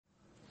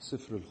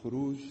سفر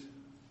الخروج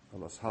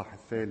الأصحاح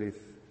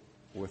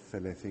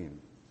 33.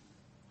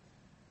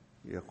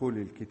 يقول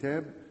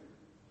الكتاب: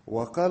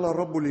 وقال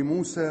الرب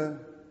لموسى: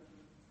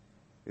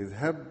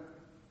 اذهب،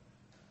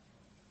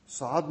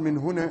 صعد من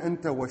هنا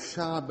أنت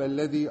والشعب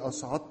الذي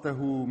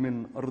أصعدته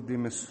من أرض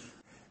مصر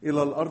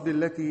إلى الأرض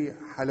التي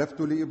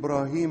حلفت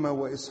لإبراهيم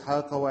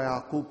وإسحاق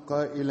ويعقوب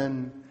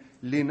قائلا: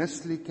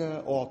 لنسلك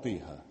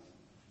أعطيها،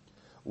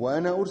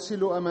 وأنا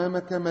أرسل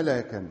أمامك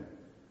ملاكا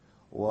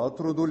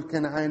وأطرد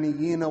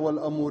الكنعانيين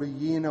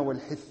والأموريين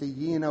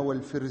والحثيين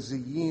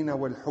والفرزيين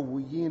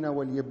والحويين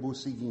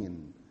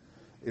واليبوسيين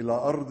إلى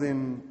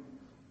أرض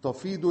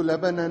تفيض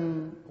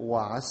لبنا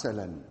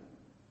وعسلا،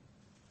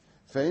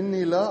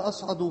 فإني لا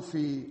أصعد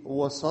في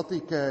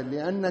وسطك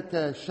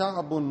لأنك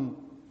شعب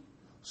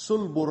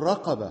صلب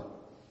الرقبة،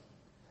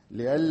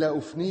 لئلا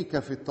أفنيك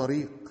في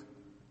الطريق.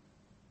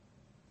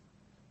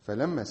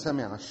 فلما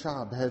سمع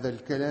الشعب هذا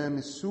الكلام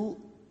السوء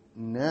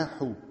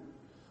ناحوا،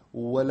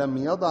 ولم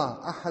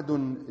يضع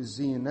أحد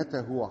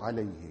زينته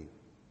عليه.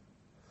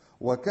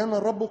 وكان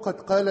الرب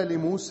قد قال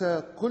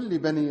لموسى: قل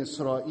لبني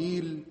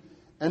إسرائيل: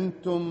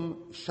 أنتم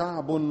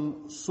شعب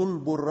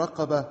صلب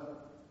الرقبة،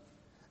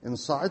 إن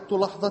صعدت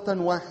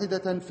لحظة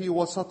واحدة في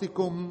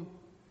وسطكم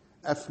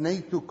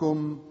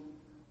أفنيتكم،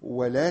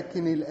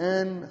 ولكن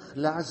الآن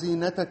اخلع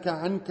زينتك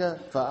عنك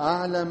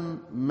فأعلم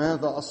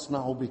ماذا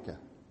أصنع بك.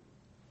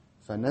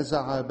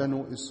 فنزع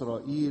بنو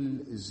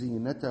إسرائيل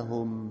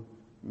زينتهم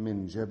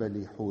من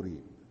جبل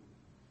حوريب.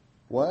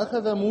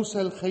 وأخذ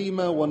موسى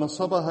الخيمة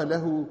ونصبها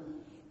له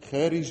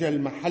خارج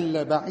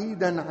المحلة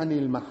بعيدا عن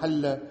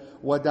المحلة،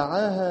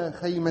 ودعاها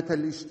خيمة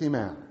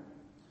الاجتماع.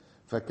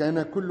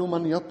 فكان كل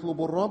من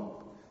يطلب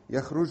الرب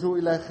يخرج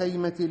إلى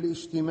خيمة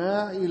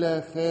الاجتماع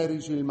إلى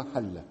خارج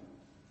المحلة.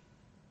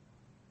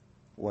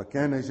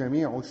 وكان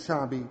جميع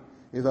الشعب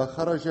إذا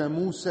خرج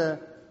موسى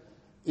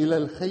إلى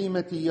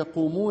الخيمة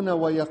يقومون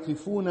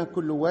ويقفون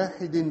كل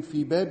واحد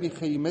في باب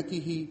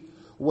خيمته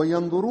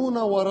وينظرون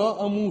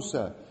وراء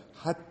موسى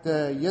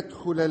حتى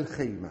يدخل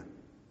الخيمة.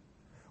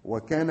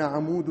 وكان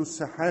عمود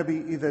السحاب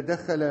إذا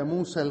دخل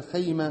موسى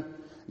الخيمة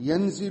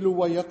ينزل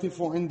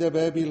ويقف عند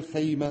باب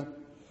الخيمة،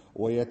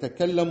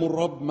 ويتكلم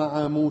الرب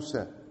مع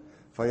موسى،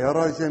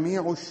 فيرى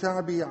جميع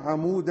الشعب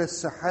عمود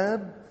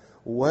السحاب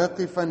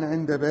واقفا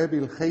عند باب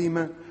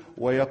الخيمة،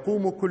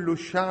 ويقوم كل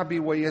الشعب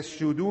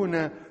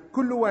ويسجدون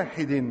كل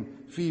واحد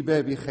في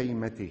باب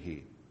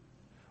خيمته.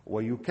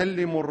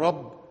 ويكلم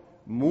الرب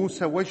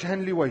موسى وجها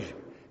لوجه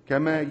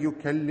كما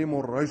يكلم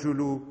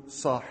الرجل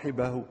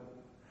صاحبه.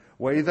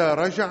 وإذا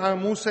رجع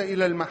موسى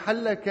إلى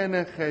المحلة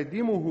كان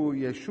خادمه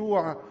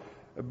يشوع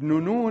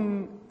بن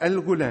نون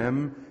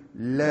الغلام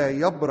لا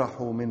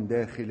يبرح من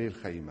داخل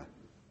الخيمة.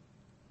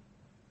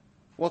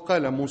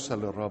 وقال موسى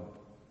للرب: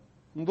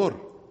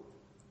 انظر،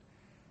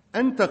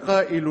 أنت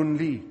قائل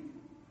لي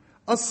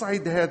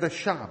أصعد هذا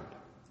الشعب،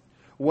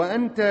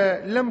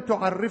 وأنت لم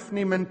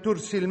تعرفني من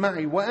ترسل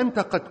معي، وأنت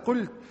قد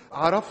قلت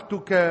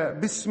عرفتك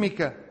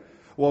باسمك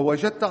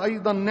ووجدت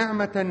أيضا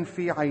نعمة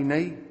في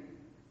عيني.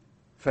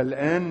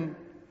 فالآن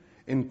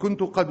إن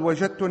كنت قد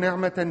وجدت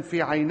نعمة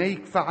في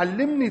عينيك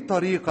فعلمني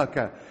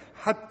طريقك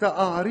حتى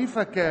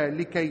أعرفك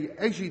لكي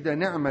أجد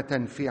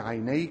نعمة في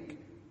عينيك.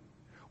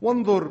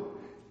 وانظر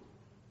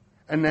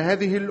أن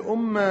هذه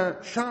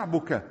الأمة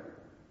شعبك.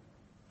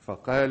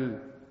 فقال: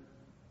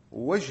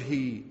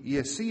 وجهي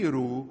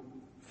يسير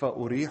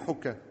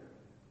فأريحك.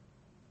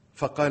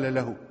 فقال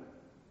له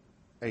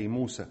أي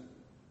موسى: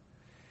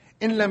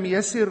 إن لم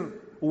يسر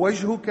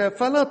وجهك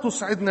فلا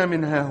تصعدنا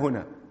منها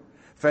هنا،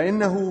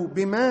 فإنه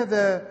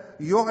بماذا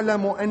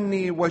يعلم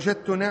أني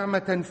وجدت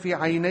نعمة في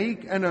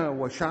عينيك أنا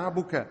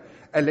وشعبك؟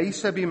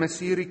 أليس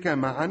بمسيرك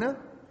معنا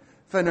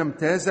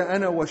فنمتاز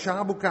أنا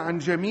وشعبك عن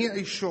جميع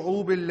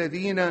الشعوب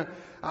الذين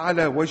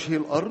على وجه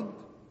الأرض؟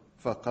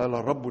 فقال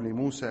الرب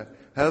لموسى: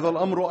 هذا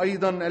الأمر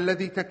أيضا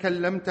الذي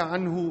تكلمت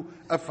عنه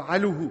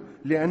أفعله،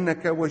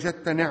 لأنك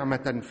وجدت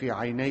نعمة في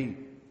عيني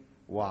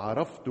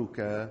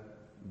وعرفتك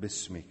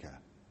باسمك.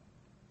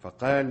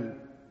 فقال: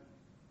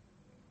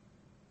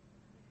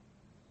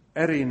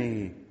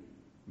 أرني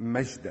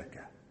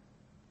مجدك.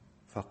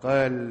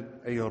 فقال: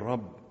 أي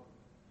الرب،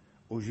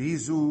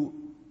 أجيز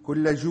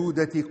كل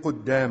جودتي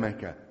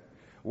قدامك،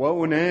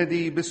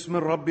 وأنادي باسم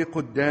الرب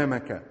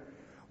قدامك،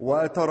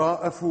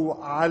 وأتراءف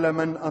على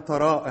من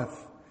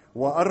أتراءف،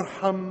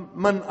 وأرحم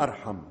من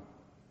أرحم.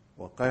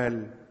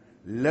 وقال: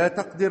 لا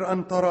تقدر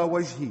أن ترى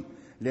وجهي،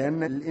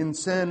 لأن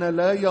الإنسان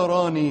لا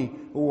يراني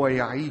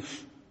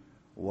ويعيش.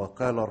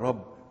 وقال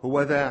الرب: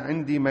 هوذا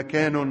عندي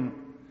مكان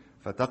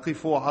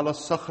فتقف على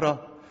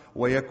الصخرة،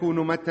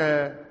 ويكون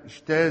متى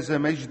اجتاز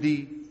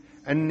مجدي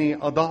أني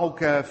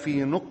أضعك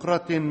في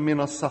نقرة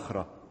من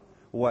الصخرة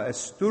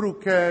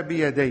وأسترك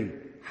بيدي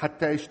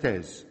حتى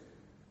اجتاز،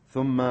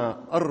 ثم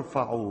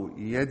أرفع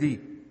يدي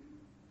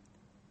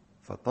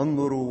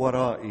فتنظر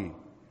ورائي،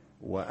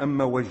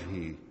 وأما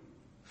وجهي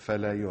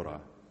فلا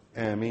يرى.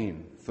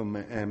 آمين ثم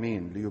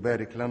آمين.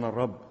 ليبارك لنا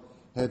الرب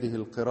هذه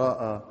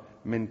القراءة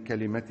من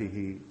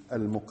كلمته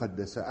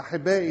المقدسة.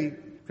 أحبائي،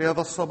 في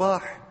هذا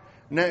الصباح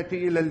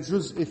نأتي إلى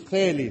الجزء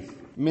الثالث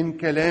من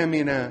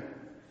كلامنا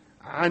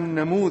عن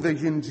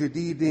نموذج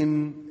جديد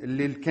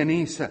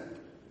للكنيسة.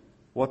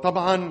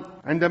 وطبعا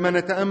عندما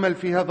نتأمل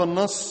في هذا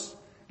النص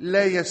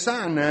لا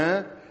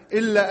يسعنا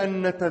إلا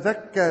أن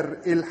نتذكر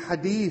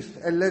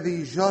الحديث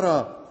الذي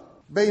جرى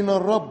بين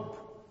الرب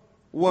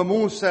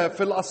وموسى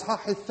في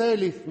الأصحاح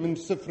 3 من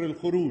سفر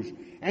الخروج،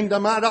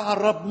 عندما دعا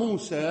الرب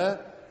موسى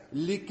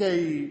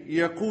لكي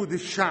يقود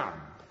الشعب.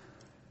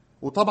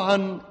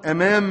 وطبعا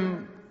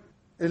أمام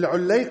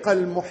العليقة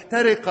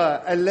المحترقة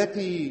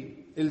التي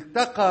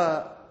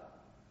التقى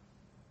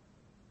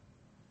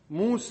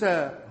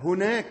موسى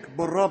هناك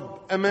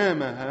بالرب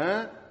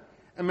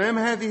أمام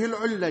هذه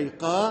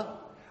العليقة،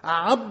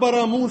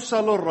 عبر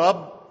موسى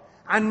للرب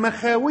عن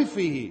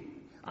مخاوفه،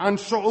 عن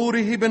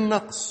شعوره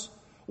بالنقص،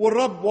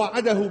 والرب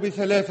وعده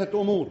ب3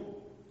 أمور.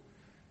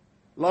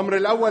 الأمر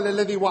الأول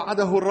الذي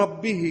وعده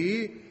الرب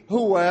به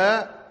هو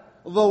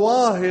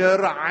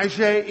ظواهر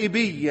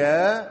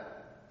عجائبية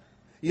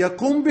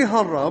يقوم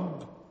بها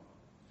الرب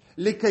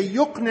لكي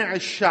يقنع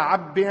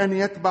الشعب بأن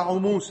يتبعوا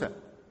موسى.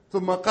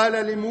 ثم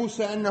قال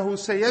لموسى أنه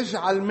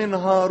سيجعل من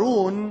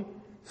هارون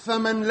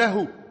فمن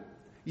له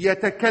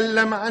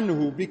يتكلم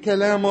عنه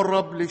بكلام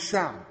الرب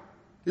للشعب.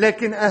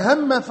 لكن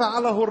أهم ما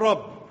فعله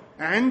الرب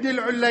عند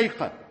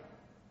العليقة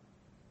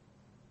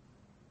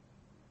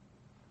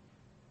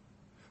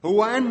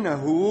هو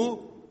أنه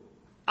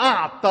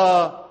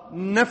أعطى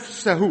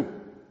نفسه.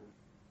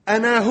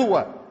 أنا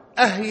هو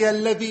أهيا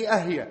الذي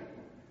أهيا،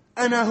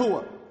 أنا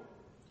هو.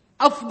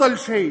 أفضل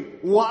شيء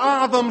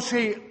وأعظم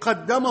شيء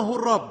قدمه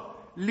الرب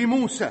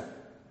لموسى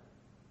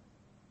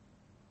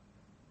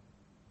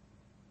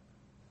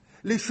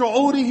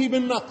لشعوره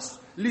بالنقص،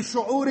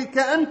 لشعورك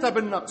أنت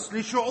بالنقص،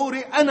 لشعوري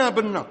أنا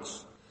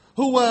بالنقص،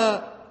 هو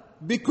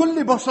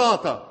بكل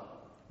بساطة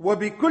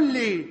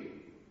وبكل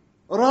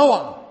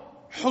روعة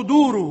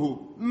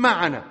حضوره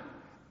معنا.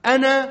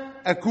 أنا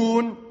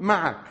أكون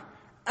معك،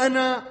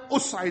 أنا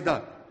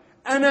أسعدك،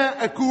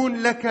 أنا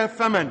أكون لك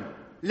فمن.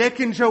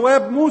 لكن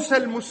جواب موسى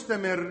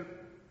المستمر: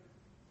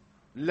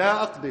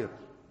 لا أقدر،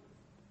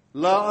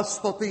 لا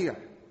أستطيع.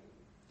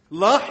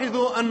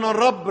 لاحظوا أن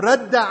الرب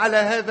رد على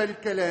هذا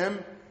الكلام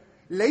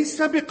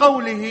ليس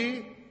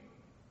بقوله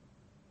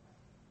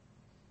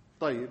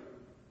طيب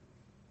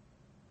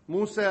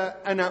موسى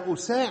أنا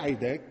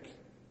أساعدك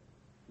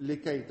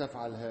لكي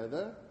تفعل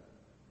هذا،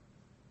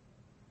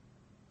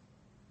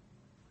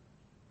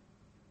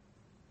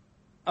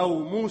 أو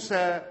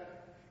موسى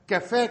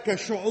كفاك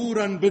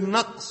شعورا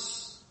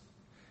بالنقص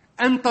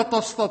أنت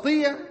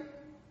تستطيع.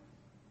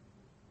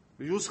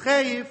 يجوز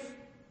خايف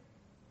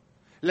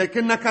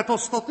لكنك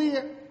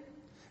تستطيع.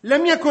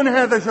 لم يكن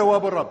هذا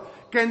جواب الرب.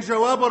 كان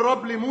جواب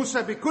الرب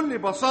لموسى بكل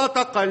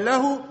بساطة قال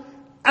له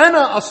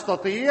أنا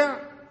أستطيع،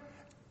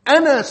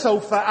 أنا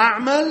سوف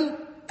أعمل،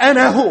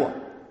 أنا هو.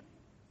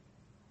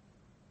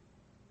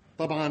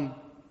 طبعا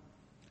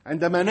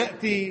عندما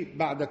نأتي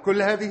بعد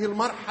كل هذه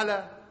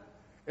المرحلة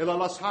إلى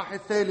الأصحاح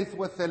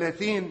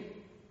 33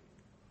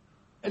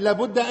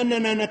 لابد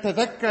أننا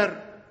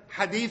نتذكر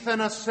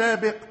حديثنا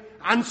السابق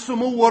عن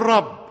سمو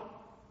الرب.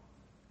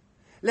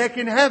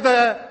 لكن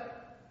هذا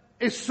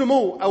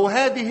السمو أو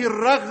هذه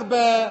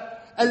الرغبة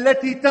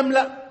التي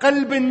تملأ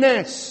قلب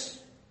الناس،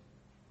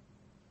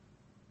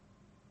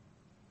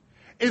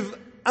 إذ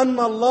أن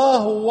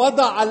الله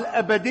وضع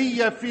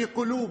الأبدية في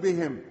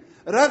قلوبهم،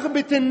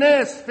 رغبة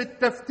الناس في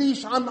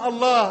التفتيش عن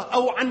الله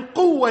أو عن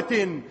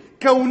قوة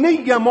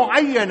كونية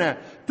معينة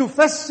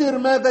تفسر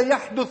ماذا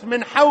يحدث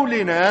من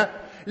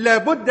حولنا،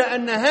 لابد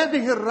أن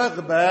هذه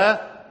الرغبة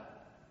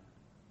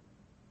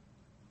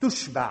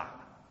تشبع.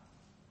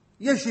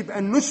 يجب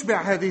أن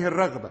نشبع هذه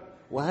الرغبة،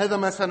 وهذا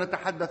ما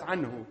سنتحدث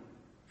عنه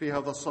في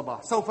هذا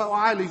الصباح. سوف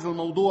أعالج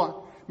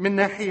الموضوع من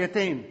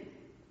ناحيتين.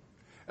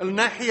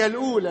 الناحية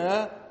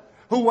الأولى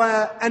هو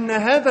أن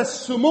هذا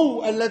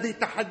السمو الذي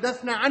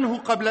تحدثنا عنه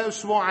قبل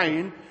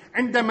أسبوعين،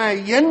 عندما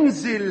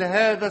ينزل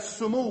هذا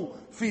السمو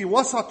في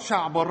وسط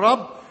شعب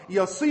الرب،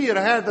 يصير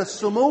هذا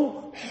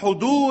السمو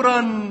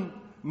حضورا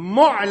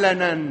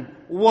معلنا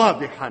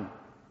واضحا.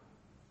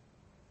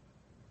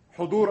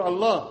 حضور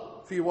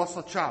الله في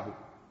وسط شعبه.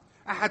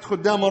 أحد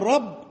خدام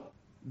الرب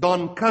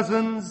دون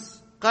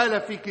كازنز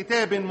قال في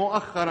كتاب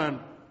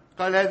مؤخرا،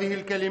 قال هذه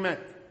الكلمات: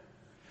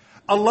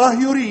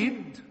 الله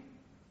يريد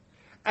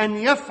أن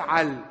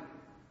يفعل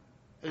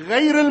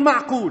غير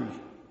المعقول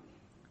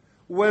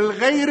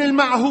والغير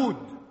المعهود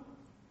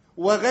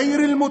وغير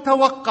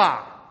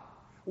المتوقع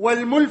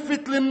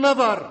والملفت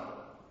للنظر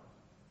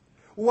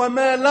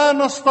وما لا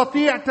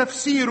نستطيع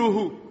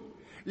تفسيره،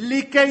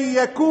 لكي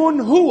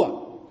يكون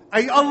هو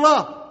أي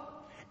الله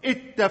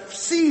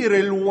التفسير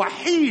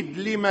الوحيد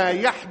لما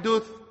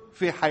يحدث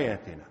في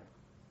حياتنا.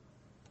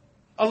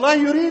 الله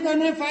يريد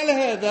أن يفعل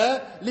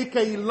هذا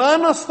لكي لا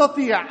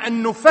نستطيع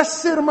أن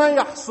نفسر ما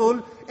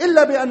يحصل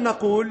إلا بأن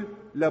نقول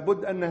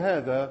لابد أن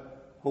هذا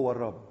هو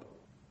الرب.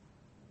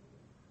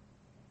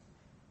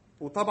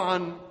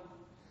 وطبعا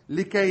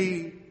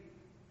لكي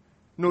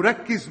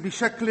نركز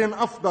بشكل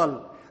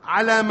أفضل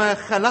على ما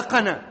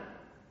خلقنا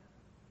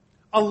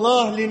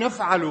الله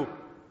لنفعله،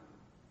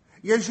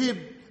 يجب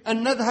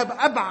أن نذهب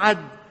أبعد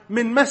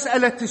من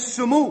مسألة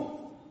السمو.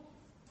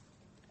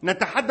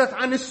 نتحدث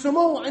عن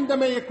السمو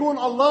عندما يكون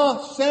الله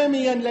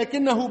ساميا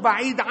لكنه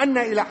بعيد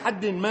عنا إلى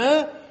حد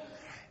ما.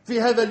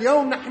 في هذا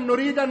اليوم نحن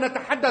نريد أن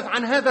نتحدث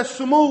عن هذا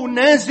السمو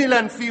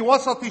نازلا في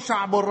وسط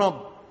شعب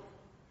الرب،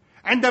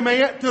 عندما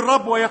يأتي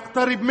الرب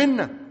ويقترب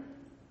منا.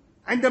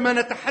 عندما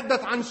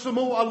نتحدث عن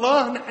سمو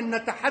الله نحن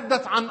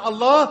نتحدث عن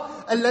الله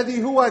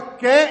الذي هو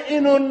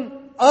كائن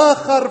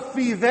آخر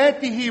في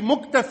ذاته،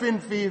 مكتف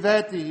في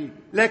ذاته.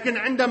 لكن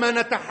عندما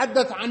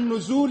نتحدث عن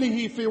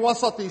نزوله في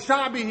وسط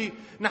شعبه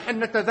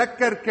نحن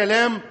نتذكر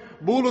كلام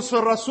بولس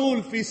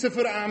الرسول في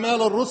سفر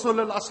أعمال الرسل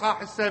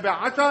الأصحاح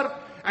 17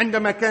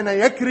 عندما كان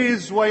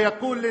يكرز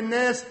ويقول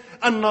للناس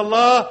أن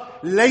الله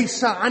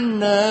ليس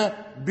عنا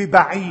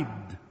ببعيد،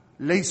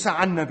 ليس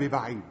عنا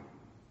ببعيد.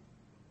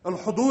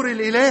 الحضور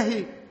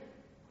الإلهي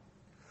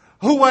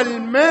هو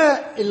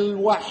الماء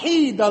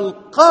الوحيد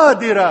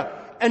القادر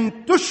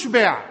أن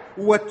تشبع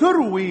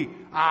وتروي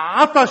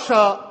عطش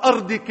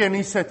أرض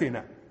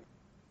كنيستنا.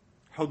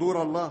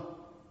 حضور الله.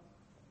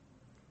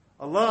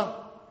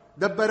 الله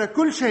دبر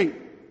كل شيء،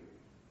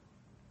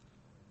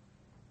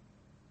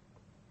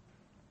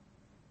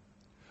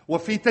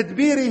 وفي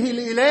تدبيره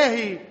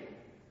الإلهي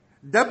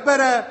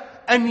دبر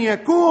أن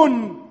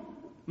يكون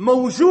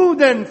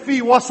موجودا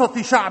في وسط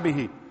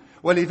شعبه.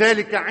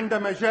 ولذلك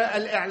عندما جاء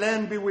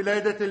الإعلان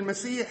بولادة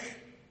المسيح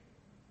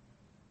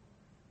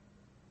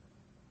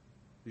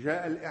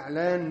جاء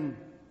الإعلان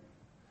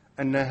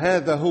أن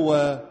هذا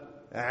هو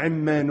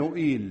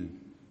عمانوئيل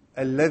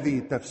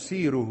الذي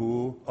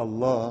تفسيره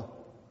الله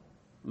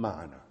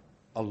معنا.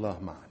 الله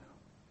معنا.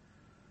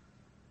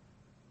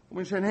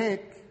 ومنشان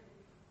هيك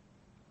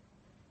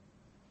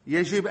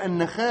يجب أن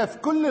نخاف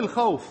كل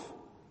الخوف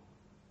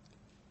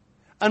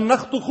أن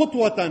نخطو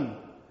خطوة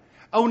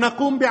أو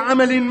نقوم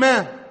بعمل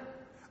ما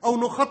أو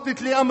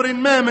نخطط لأمر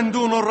ما من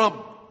دون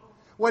الرب.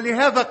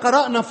 ولهذا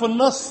قرأنا في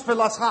النص في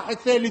الأصحاح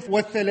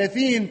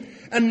 33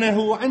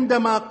 أنه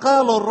عندما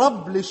قال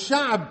الرب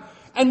للشعب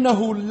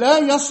أنه لا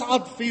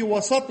يصعد في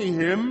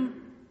وسطهم،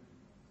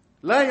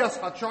 لا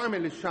يصعد، شو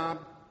عمل الشعب؟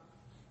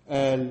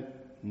 قال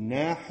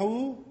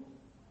ناحوا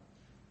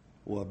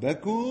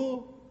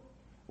وبكوا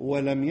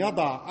ولم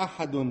يضع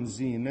أحد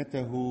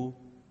زينته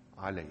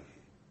عليه.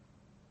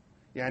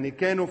 يعني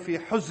كانوا في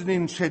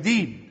حزن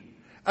شديد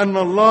أن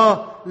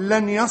الله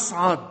لن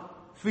يصعد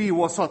في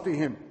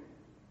وسطهم.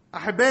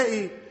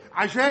 أحبائي،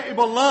 عجائب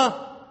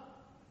الله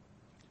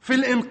في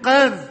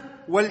الإنقاذ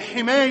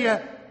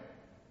والحماية.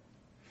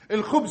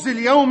 الخبز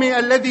اليومي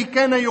الذي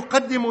كان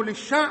يقدم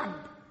للشعب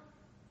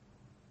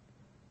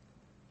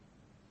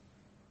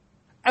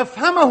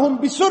أفهمهم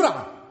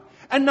بسرعة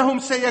أنهم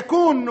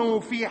سيكونوا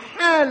في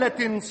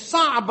حالة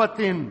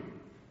صعبة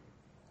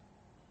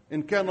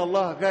إن كان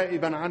الله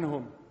غائبا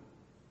عنهم.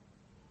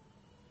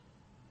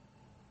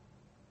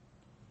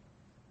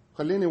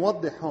 خليني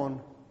أوضح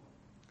هون.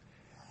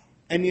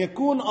 أن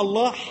يكون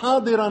الله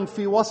حاضرا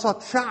في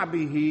وسط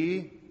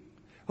شعبه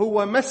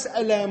هو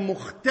مسألة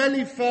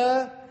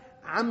مختلفة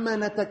عما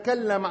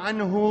نتكلم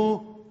عنه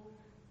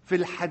في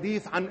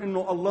الحديث عن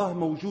أنه الله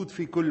موجود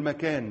في كل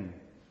مكان.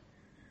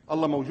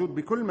 الله موجود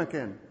بكل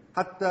مكان،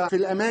 حتى في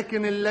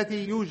الأماكن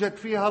التي يوجد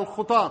فيها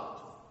الخطاة.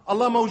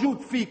 الله موجود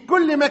في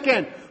كل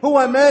مكان،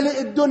 هو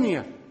مالئ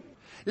الدنيا.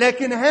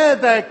 لكن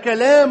هذا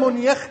كلام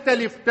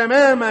يختلف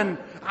تماما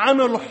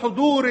عن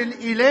الحضور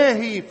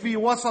الإلهي في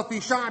وسط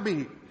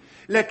شعبه.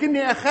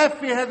 لكني أخاف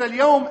في هذا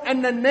اليوم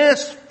أن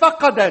الناس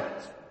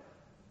فقدت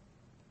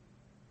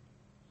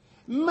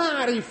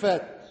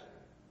معرفة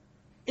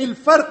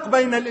الفرق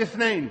بين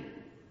الاثنين.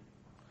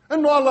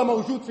 أنه الله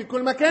موجود في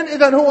كل مكان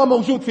إذن هو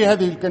موجود في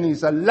هذه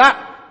الكنيسة. لا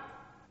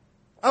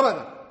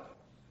أبدا.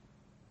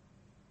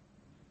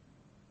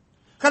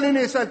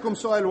 خليني أسألكم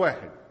سؤال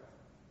واحد.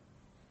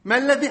 ما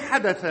الذي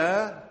حدث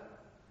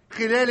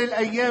خلال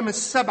الأيام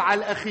السبعة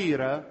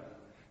الأخيرة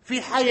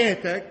في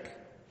حياتك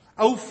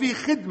أو في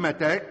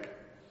خدمتك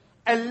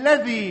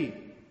الذي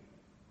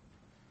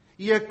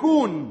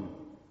يكون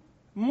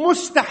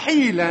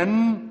مستحيلا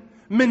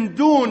من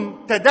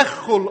دون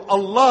تدخل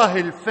الله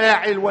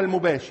الفاعل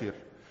والمباشر؟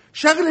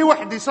 شغلة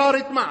واحدة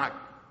صارت معك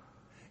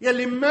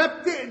يلي ما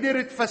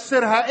بتقدر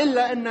تفسرها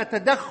إلا أن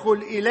تدخل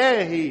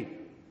إلهي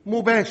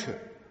مباشر.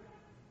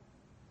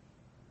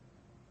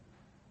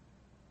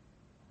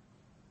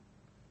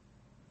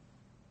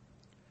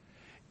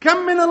 كم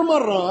من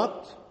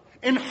المرات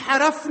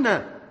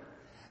انحرفنا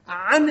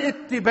عن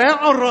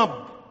اتباع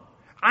الرب،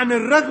 عن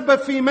الرغبة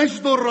في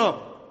مجد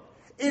الرب،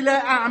 إلى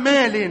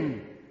أعمال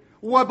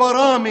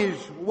وبرامج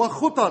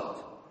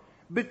وخطط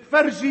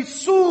بتفرجي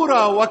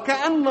صورة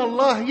وكأن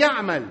الله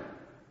يعمل.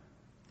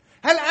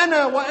 هل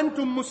أنا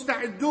وأنتم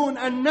مستعدون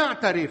أن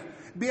نعترف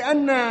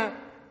بأن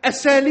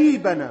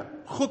أساليبنا،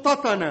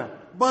 خططنا،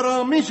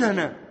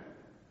 برامجنا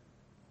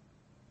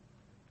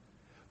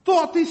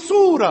تعطي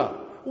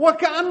صورة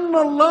وكأن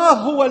الله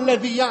هو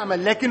الذي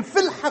يعمل، لكن في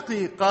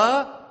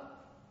الحقيقة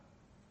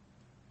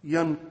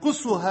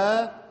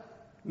ينقصها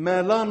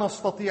ما لا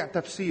نستطيع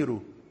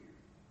تفسيره؟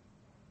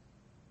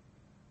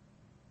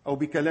 أو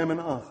بكلام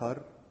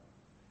آخر،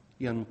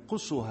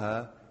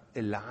 ينقصها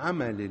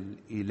العمل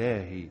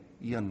الإلهي،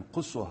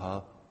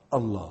 ينقصها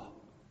الله.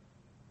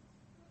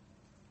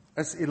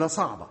 أسئلة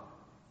صعبة.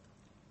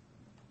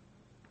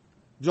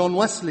 جون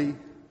ويسلي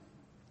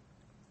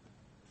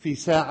في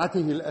ساعته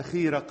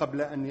الأخيرة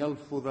قبل أن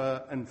يلفظ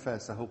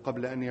أنفاسه،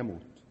 قبل أن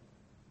يموت،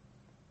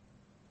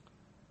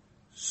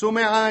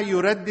 سمع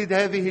يردد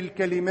هذه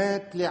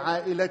الكلمات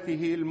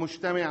لعائلته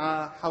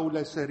المجتمعة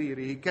حول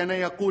سريره. كان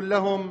يقول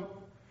لهم: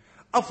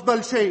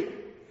 أفضل شيء،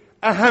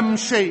 أهم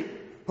شيء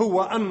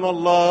هو أن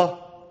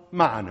الله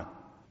معنا.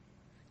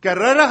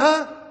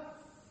 كررها،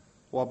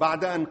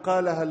 وبعد أن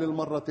قالها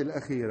للمرة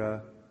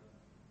الأخيرة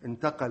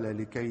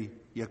انتقل لكي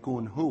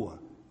يكون هو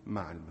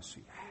مع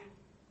المسيح.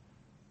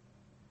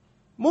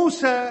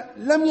 موسى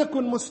لم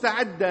يكن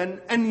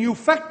مستعدا أن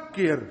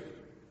يفكر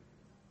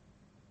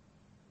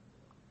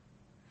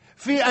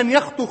في أن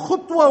يخطو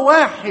خطوة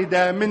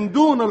واحدة من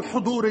دون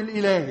الحضور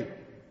الإلهي،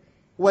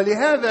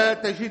 ولهذا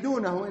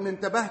تجدونه إن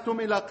انتبهتم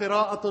إلى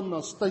قراءة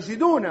النص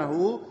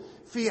تجدونه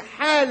في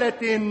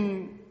حالة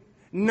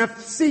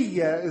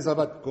نفسية إذا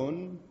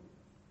بدكم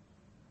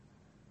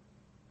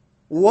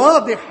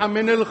واضحة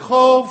من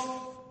الخوف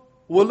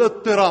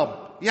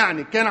والاضطراب.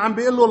 يعني كان عم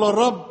بيقول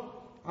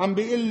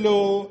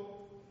له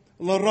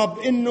للرب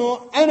إنه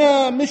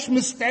أنا مش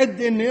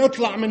مستعد إني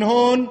أطلع من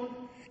هون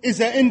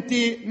إذا أنت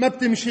ما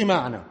بتمشي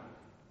معنا،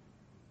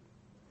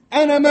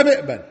 أنا ما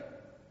بقبل.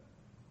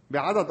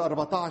 بعدد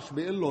 14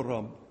 بيقول له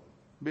الرب،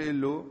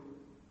 بيقول له: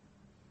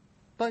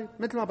 طيب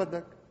مثل ما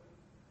بدك،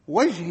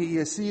 وجهي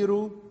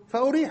يسير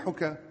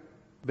فأريحك.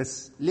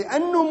 بس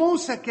لأنه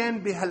موسى كان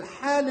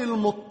بهالحالة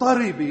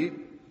المضطربة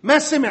ما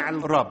سمع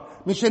الرب،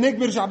 مشان هيك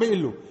بيرجع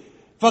بيقول له،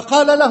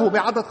 فقال له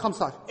بعدد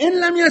 15: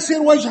 إن لم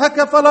يسير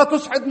وجهك فلا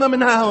تصعدنا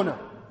منها هنا.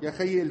 يا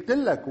خيي قلت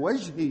لك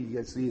وجهي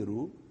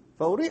يسير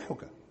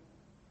فأريحك،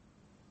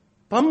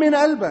 طمن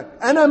قلبك،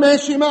 أنا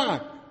ماشي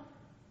معك.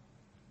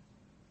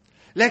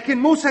 لكن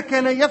موسى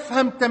كان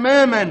يفهم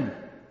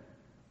تماما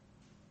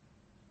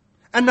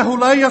أنه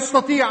لا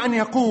يستطيع أن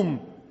يقوم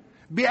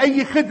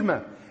بأي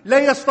خدمة، لا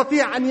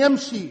يستطيع أن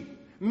يمشي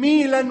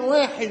ميلا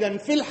واحدا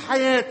في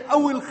الحياة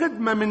أو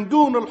الخدمة من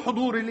دون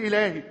الحضور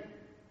الإلهي.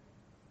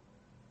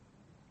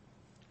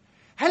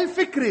 هل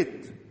فكرة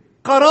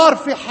قرار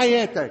في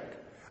حياتك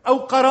أو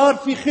قرار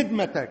في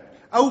خدمتك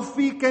أو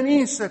في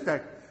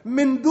كنيستك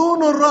من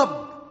دون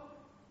الرب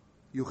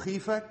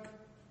يخيفك؟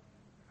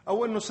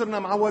 أو أنه صرنا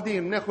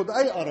معودين ناخد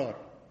أي قرار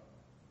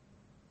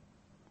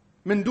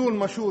من دون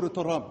مشورة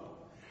الرب،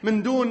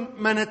 من دون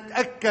ما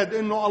نتأكد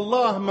أنه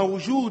الله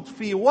موجود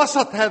في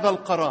وسط هذا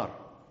القرار،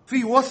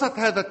 في وسط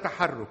هذا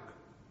التحرك،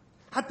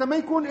 حتى ما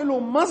يكون له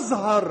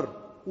مظهر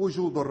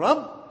وجود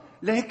الرب،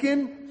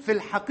 لكن في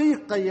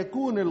الحقيقة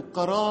يكون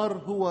القرار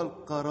هو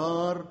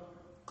قرار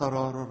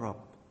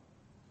الرب.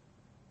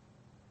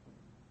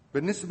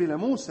 بالنسبة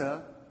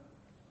لموسى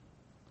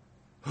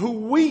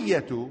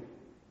هويته،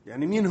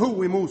 يعني مين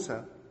هو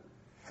موسى،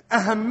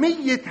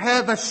 أهمية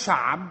هذا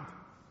الشعب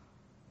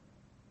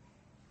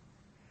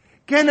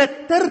كانت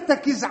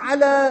ترتكز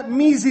على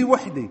ميزة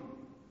وحدة،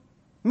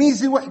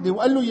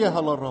 وقال له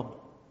إياها للرب: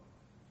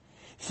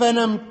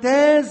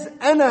 فنمتاز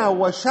أنا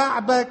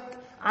وشعبك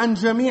عن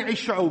جميع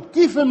الشعوب.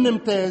 كيف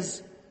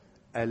نمتاز؟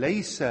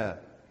 أليس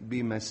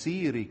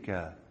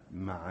بمسيرك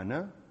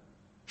معنا؟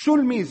 شو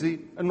الميزة؟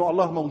 أنه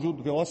الله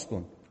موجود في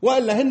وسطهم،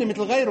 وإلا هن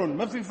مثل غيرهم،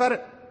 ما في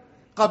فرق.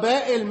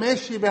 قبائل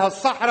ماشي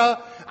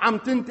بهالصحراء عم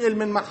تنتقل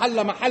من محل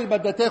لمحل،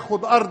 بدها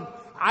تاخد أرض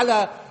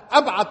على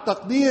أبعد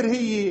تقدير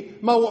هي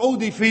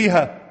موعودة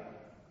فيها.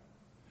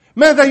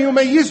 ماذا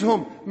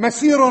يميزهم؟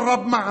 مسير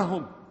الرب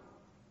معهم.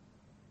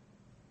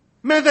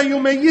 ماذا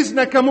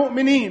يميزنا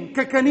كمؤمنين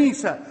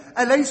ككنيسة؟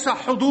 أليس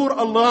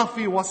حضور الله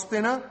في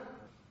وسطنا؟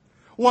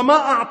 وما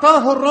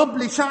أعطاه الرب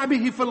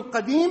لشعبه في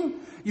القديم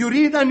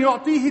يريد أن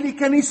يعطيه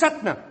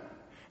لكنيستنا.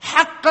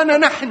 حقنا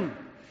نحن،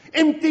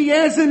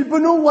 امتياز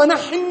البنوة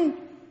نحن،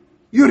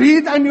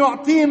 يريد أن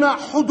يعطينا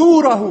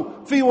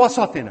حضوره في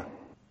وسطنا.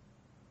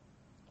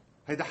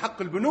 هيدا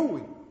حق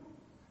البنوة،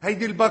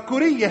 هيدي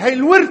الباكورية، هي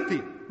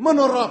الورثة من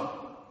الرب.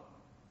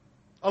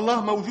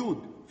 الله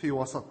موجود في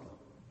وسطنا.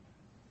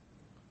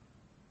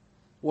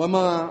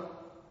 وما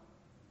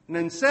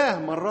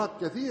ننساه مرات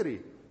كثيرة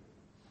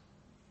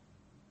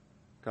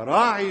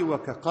كراعي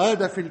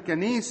وكقادة في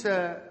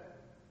الكنيسة،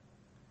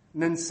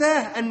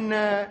 ننساه أن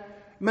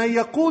ما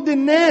يقود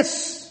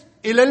الناس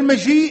إلى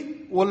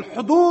المجيء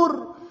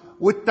والحضور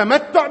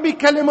والتمتع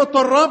بكلمة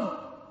الرب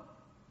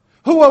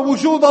هو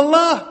وجود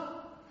الله.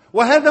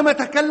 وهذا ما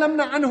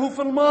تكلمنا عنه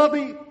في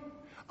الماضي.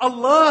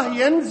 الله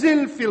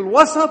ينزل في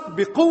الوسط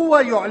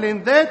بقوة،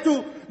 يعلن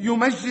ذاته،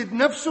 يمجد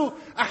نفسه.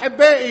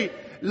 أحبائي،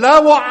 لا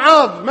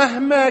وعاظ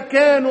مهما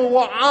كانوا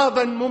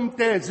وعاظا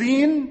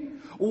ممتازين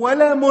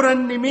ولا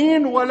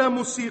مرنمين ولا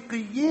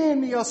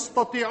موسيقيين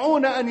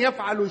يستطيعون أن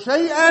يفعلوا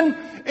شيئا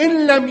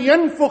إن لم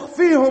ينفخ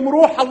فيهم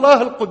روح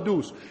الله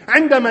القدوس.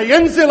 عندما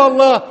ينزل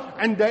الله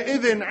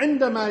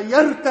عندما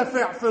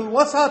يرتفع في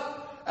الوسط،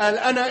 قال: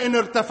 أنا إن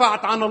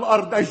ارتفعت عن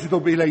الأرض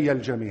أجذب إلي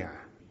الجميع.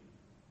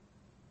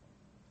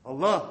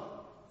 الله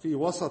في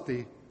وسط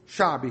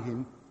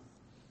شعبه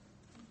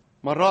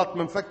مرات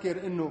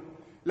منفكر إنه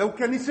لو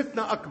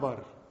كنيستنا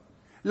أكبر،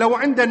 لو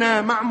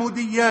عندنا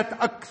معموديات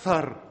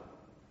أكثر،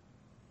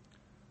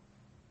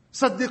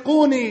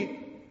 صدقوني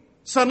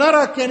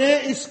سنرى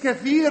كنائس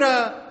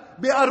كثيرة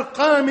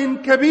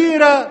بأرقام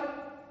كبيرة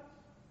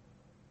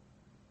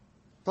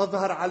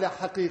تظهر على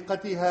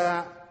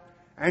حقيقتها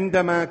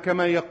عندما،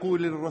 كما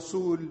يقول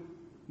الرسول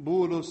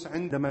بولس،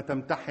 عندما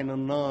تمتحن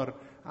النار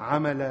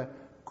عمل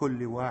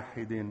كل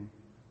واحد.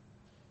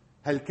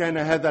 هل كان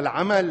هذا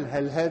العمل،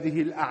 هل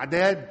هذه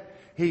الأعداد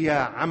هي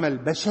عمل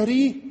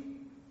بشري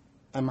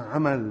أم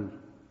عمل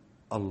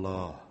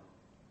الله؟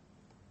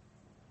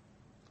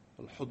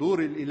 الحضور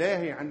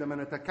الإلهي، عندما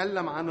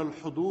نتكلم عن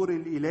الحضور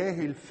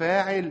الإلهي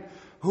الفاعل،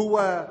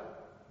 هو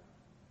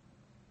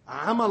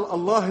عمل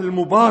الله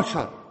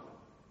المباشر،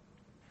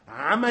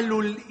 عمل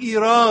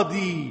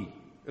الإرادي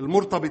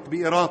المرتبط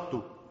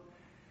بإرادته،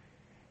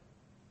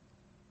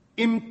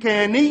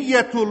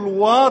 إمكانية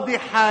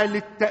الواضحة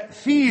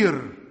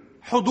للتأثير.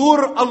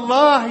 حضور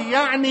الله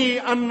يعني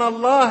أن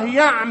الله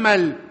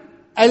يعمل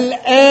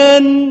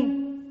الآن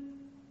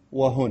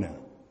وهنا.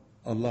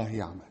 الله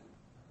يعمل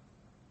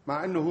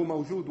مع أنه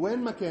موجود وين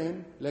ما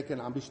كان،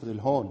 لكن عم بيشتغل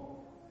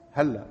هون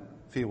هلأ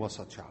في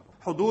وسط شعبه.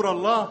 حضور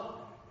الله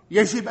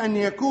يجب أن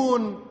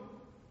يكون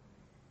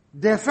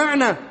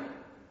دافعنا،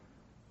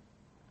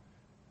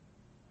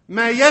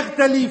 ما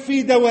يغتلي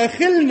في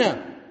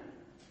دواخلنا.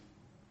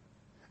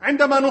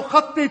 عندما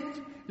نخطط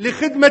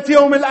لخدمة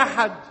يوم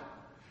الأحد،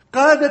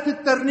 قادة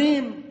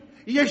الترنيم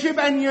يجب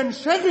أن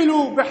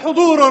ينشغلوا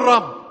بحضور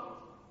الرب،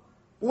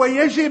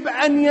 ويجب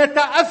أن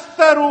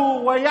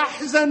يتأثروا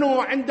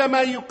ويحزنوا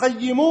عندما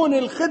يقيمون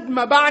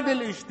الخدمة بعد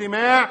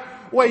الاجتماع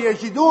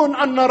ويجدون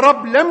أن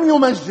الرب لم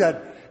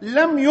يمجد،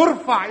 لم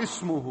يرفع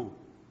اسمه.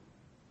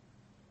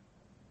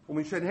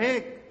 ومنشان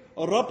هيك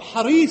الرب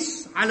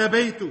حريص على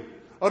بيته،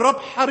 الرب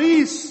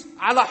حريص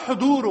على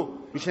حضوره.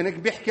 مشان هيك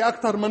بيحكي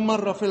أكثر من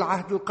مرة في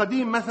العهد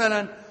القديم،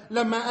 مثلا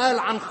لما قال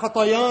عن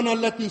خطايانا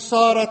التي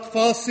صارت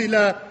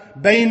فاصلة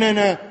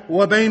بيننا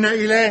وبين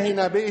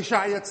إلهنا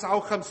بإشعياء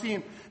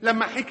 59،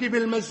 لما حكي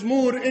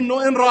بالمزمور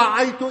إنه إن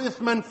راعيت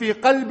إثما في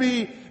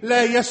قلبي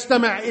لا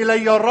يستمع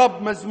إلي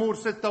الرب، مزمور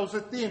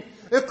 66.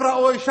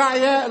 اقرأوا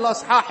إشعياء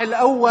الأصحاح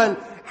الأول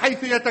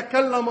حيث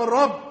يتكلم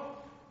الرب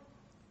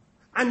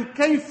عن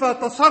كيف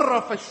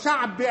تصرف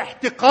الشعب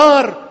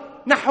باحتقار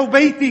نحو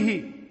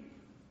بيته،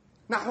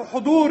 نحو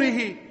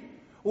حضوره،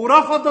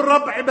 ورفض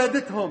الرب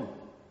عبادتهم.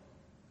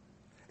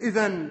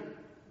 إذن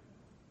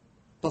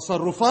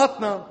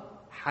تصرفاتنا،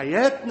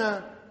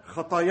 حياتنا،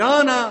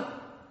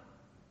 خطايانا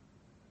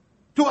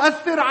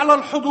تؤثر على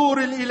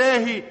الحضور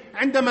الإلهي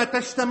عندما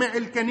تجتمع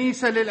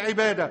الكنيسة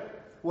للعبادة.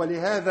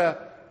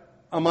 ولهذا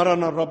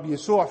أمرنا الرب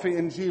يسوع في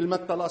إنجيل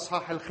متى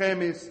الأصحاح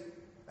 5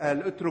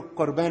 قال: اترك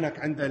قربانك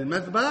عند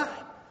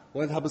المذبح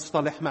واذهب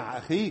اصطلح مع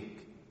أخيك.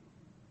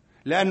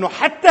 لأنه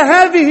حتى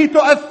هذه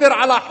تؤثر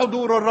على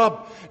حضور الرب.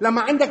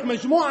 لما عندك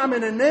مجموعة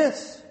من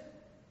الناس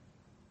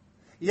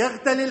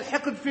يغتلي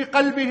الحقد في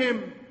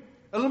قلبهم،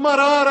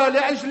 المرارة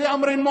لأجل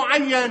أمر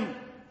معين،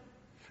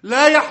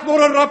 لا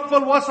يحضر الرب في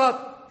الوسط،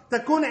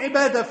 تكون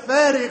عبادة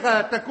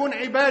فارغة، تكون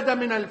عبادة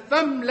من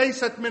الفم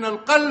ليست من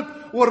القلب،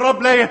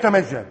 والرب لا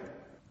يتمجد.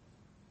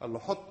 قال له: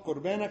 حط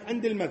قربانك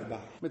عند المذبح.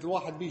 مثل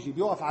واحد بيجي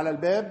بيقف على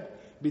الباب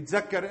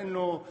بيتذكر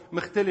انه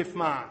مختلف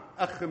مع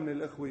اخ من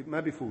الاخوه، ما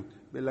بيفوت،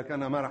 بيقول لك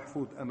انا ما راح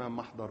فوت امام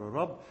محضر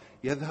الرب.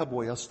 يذهب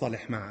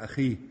ويصطلح مع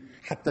اخيه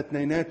حتى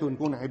اثنيناتهم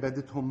تكون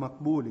عبادتهم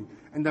مقبوله.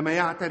 عندما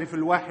يعترف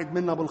الواحد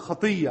منا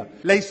بالخطيه،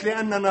 ليس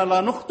لاننا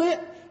لا نخطئ،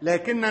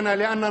 لكننا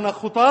لاننا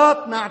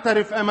خطاة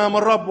نعترف امام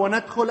الرب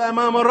وندخل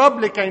امام الرب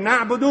لكي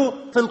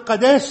نعبده في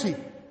القداسه.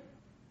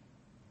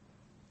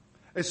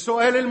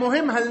 السؤال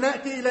المهم: هل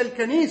ناتي الى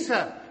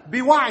الكنيسه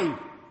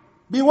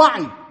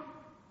بوعي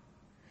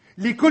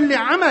لكل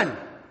عمل،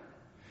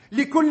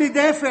 لكل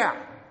دافع؟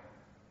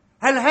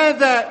 هل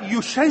هذا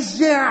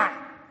يشجع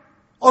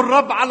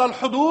الرب على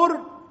الحضور،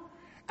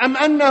 أم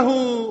أنه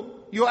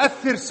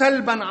يؤثر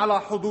سلبا على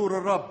حضور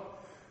الرب؟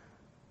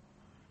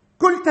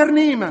 كل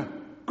ترنيمة،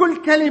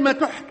 كل كلمة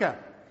تحكى،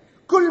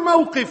 كل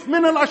موقف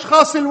من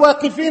الأشخاص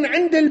الواقفين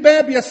عند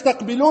الباب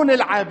يستقبلون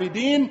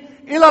العابدين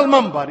إلى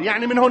المنبر،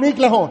 يعني من هونيك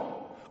لهون،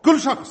 كل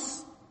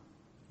شخص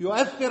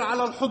يؤثر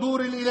على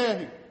الحضور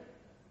الإلهي،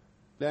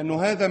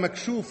 لأنه هذا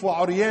مكشوف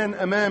وعريان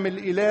أمام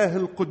الإله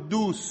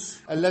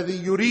القدوس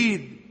الذي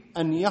يريد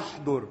أن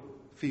يحضر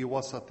في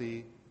وسط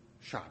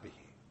شعبه.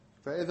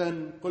 فإذا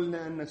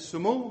قلنا أن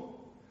السمو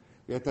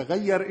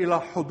يتغير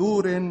إلى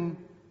حضور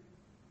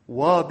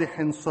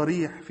واضح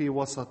صريح في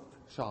وسط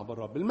شعب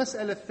الرب.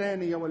 المسألة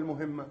الثانية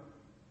والمهمة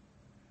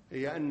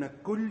هي أن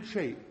كل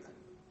شيء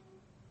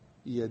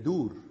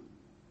يدور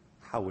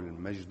حول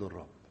مجد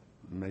الرب.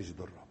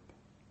 مجد الرب.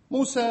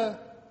 موسى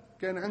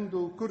كان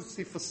عنده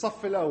كرسي في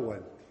الصف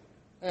الأول،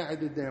 قاعد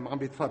قدام عم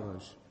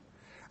بيتفرج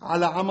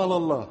على عمل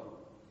الله.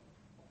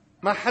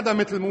 ما حدا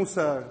مثل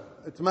موسى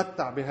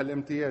اتمتع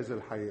بهالامتياز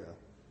الحقيقة.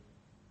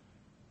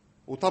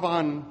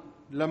 وطبعا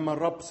لما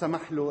الرب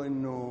سمح له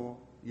انه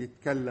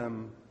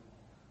يتكلم،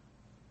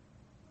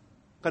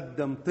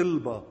 قدم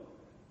طلبة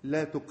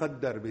لا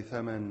تقدر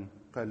بثمن.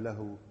 قال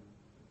له: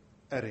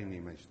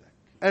 أرني مجدك،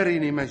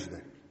 أرني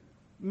مجدك.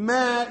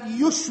 ما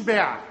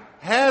يشبع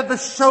هذا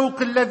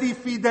الشوق الذي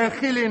في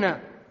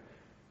داخلنا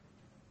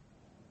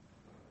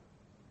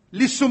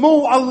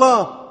لسمو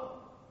الله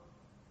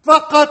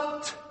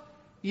فقط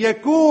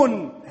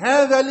يكون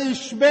هذا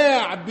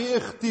الإشباع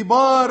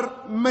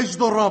باختبار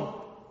مجد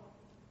الرب.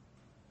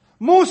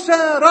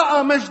 موسى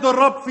رأى مجد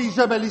الرب في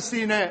جبل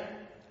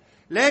سيناء،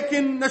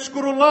 لكن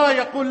نشكر الله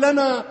يقول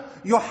لنا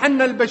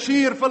يوحنا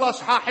البشير في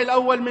الأصحاح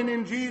الأول من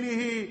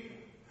إنجيله: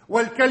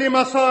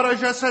 والكلمة صار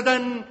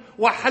جسدا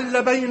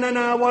وحل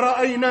بيننا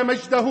ورأينا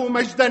مجده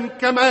مجدا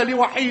كما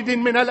لوحيد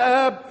من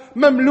الآب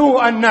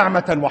مملوءا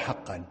نعمة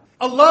وحقا.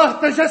 الله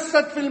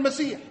تجسد في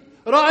المسيح،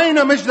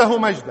 رأينا مجده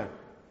مجدا.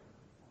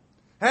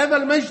 هذا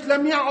المجد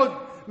لم يعد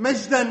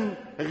مجدا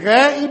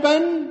غائبا،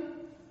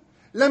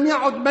 لم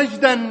يعد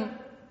مجدا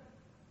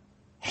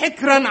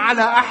حكرا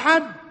على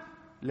أحد،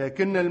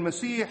 لكن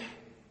المسيح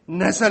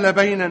نزل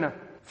بيننا.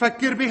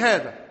 فكر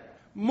بهذا،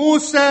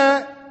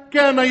 موسى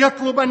كان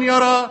يطلب أن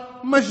يرى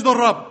مجد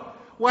الرب،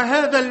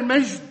 وهذا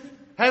المجد،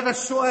 هذا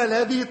السؤال،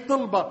 هذه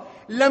الطلبة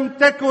لم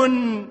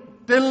تكن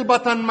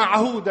طلبة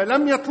معهودة،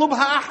 لم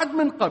يطلبها أحد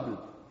من قبل.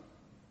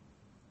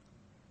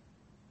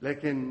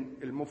 لكن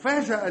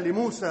المفاجأة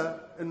لموسى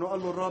أنه قال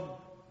له الرب: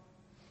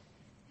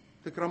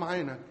 تكرم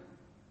عينك،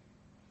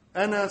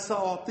 أنا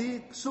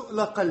سأعطيك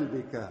سؤل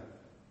قلبك،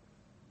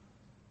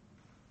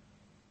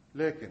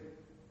 لكن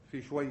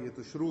في شوية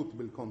شروط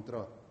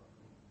بالكونترات،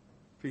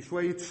 في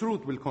شوية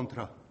شروط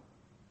بالكونترات.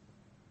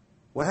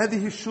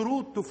 وهذه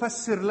الشروط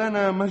تفسر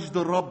لنا مجد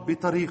الرب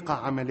بطريقة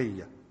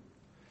عملية.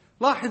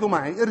 لاحظوا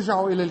معي،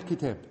 ارجعوا إلى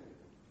الكتاب،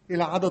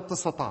 إلى عدد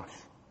 19.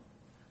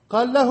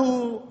 قال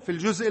له في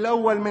الجزء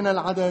الأول من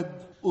العدد: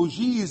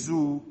 أجيز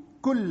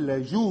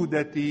كل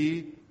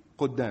جودتي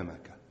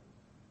قدامك.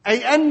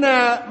 أي أن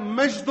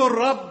مجد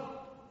الرب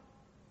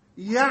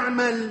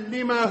يعمل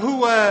لما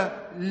هو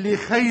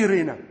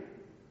لخيرنا،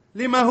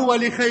 لما هو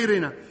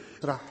لخيرنا.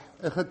 راح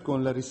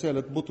أخذكم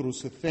لرسالة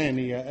بطرس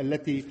الثانية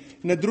التي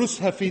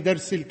ندرسها في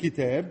درس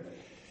الكتاب.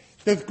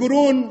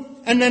 تذكرون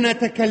أننا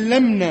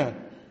تكلمنا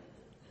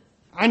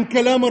عن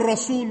كلام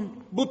الرسول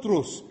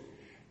بطرس،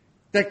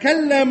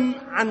 تكلم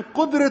عن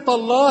قدرة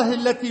الله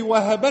التي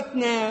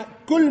وهبتنا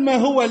كل ما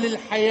هو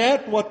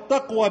للحياة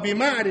والتقوى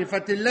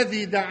بمعرفة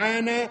الذي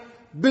دعانا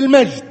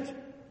بالمجد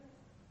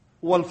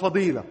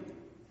والفضيلة.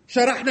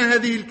 شرحنا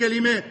هذه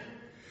الكلمات،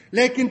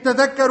 لكن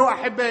تذكروا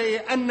أحبائي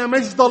أن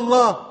مجد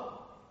الله،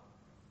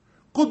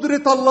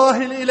 قدرة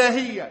الله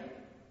الإلهية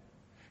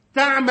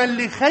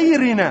تعمل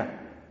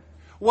لخيرنا،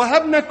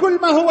 وهبنا كل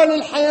ما هو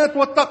للحياة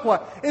والتقوى.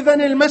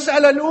 إذن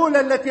المسألة الأولى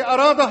التي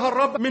أرادها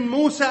الرب من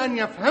موسى أن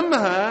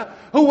يفهمها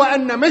هو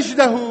أن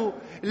مجده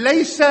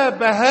ليس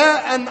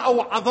بهاء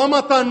أو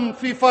عظمة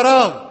في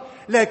فراغ،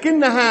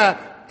 لكنها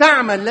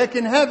تعمل،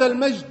 لكن هذا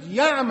المجد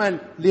يعمل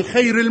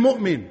لخير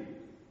المؤمن.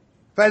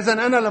 فإذن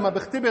أنا لما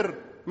بختبر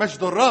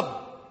مجد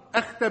الرب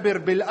أختبر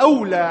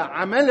بالأولى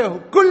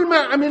عمله، كل ما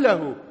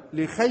عمله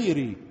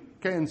لخيري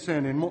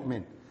كإنسان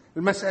مؤمن.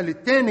 المسألة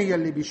الثانية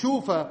اللي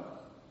بيشوفها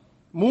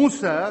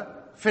موسى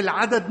في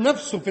العدد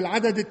نفسه، في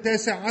العدد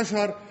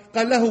 19،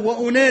 قال له: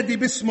 وأنادي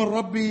باسم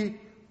الرب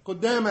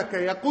قدامك.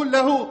 يقول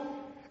له: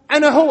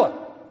 أنا هو،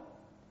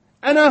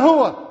 أنا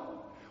هو.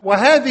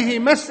 وهذه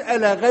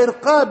مسألة غير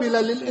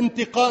قابلة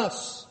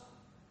للانتقاص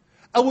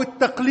أو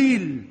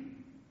التقليل،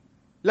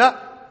 لا،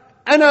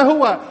 أنا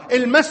هو.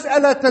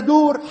 المسألة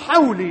تدور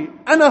حولي،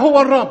 أنا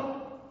هو الرب،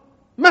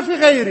 ما في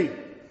غيري،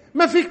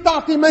 ما فيك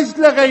تعطي مجد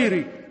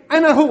لغيري،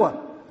 أنا هو.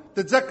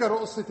 تتذكروا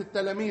قصة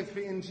التلاميذ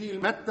في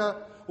إنجيل متى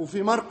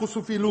وفي مرقس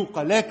وفي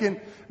لوقا، لكن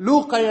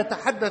لوقا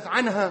يتحدث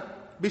عنها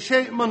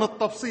بشيء من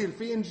التفصيل.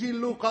 في إنجيل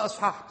لوقا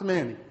أصحاح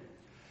 8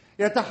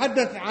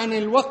 يتحدث عن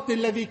الوقت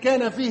الذي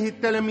كان فيه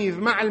التلاميذ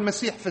مع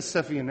المسيح في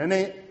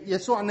السفينة.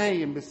 يسوع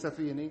نايم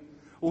بالسفينة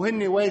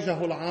وهن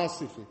واجهوا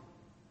العاصفة.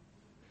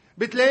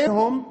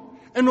 بتلاقيهم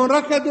أنه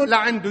ركضوا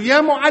لعنده: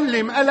 يا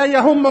معلم، ألا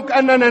يهمك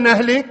أننا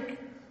نهلك؟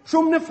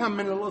 شو بنفهم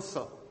من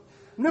القصة؟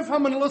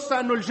 نفهم من القصة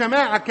أنه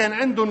الجماعة كان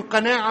عندهم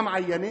قناعة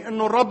معينة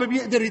أنه الرب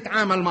بيقدر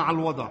يتعامل مع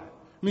الوضع،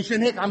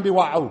 مشان هيك عم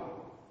بيوعوه.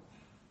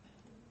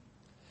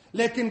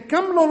 لكن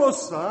كملوا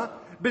القصة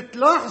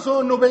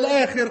بتلاحظوا أنه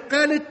بالآخر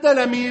قال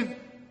التلاميذ: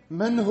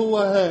 من هو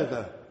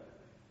هذا؟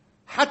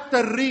 حتى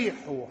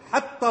الريح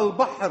وحتى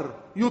البحر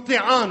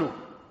يطيعانه.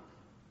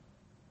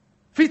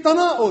 في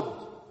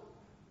تناقض.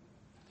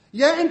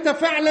 يا أنت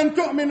فعلا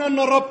تؤمن أن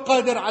الرب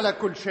قادر على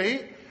كل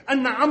شيء،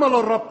 أن عمل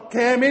الرب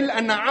كامل،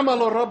 أن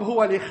عمل الرب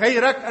هو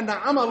لخيرك، أن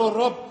عمل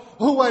الرب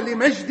هو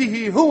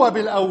لمجده هو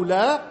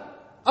بالأولى،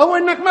 أو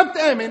أنك ما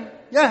بتآمن.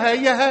 يا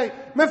هاي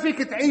ما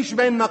فيك تعيش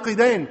بين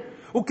نقيضين.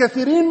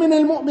 وكثيرين من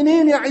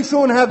المؤمنين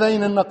يعيشون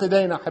هذين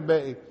النقيضين.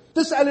 أحبائي،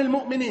 تسأل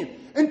المؤمنين: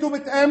 أنتوا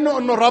بتآمنوا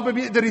أن الرب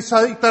بيقدر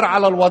يسيطر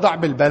على الوضع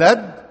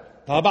بالبلد؟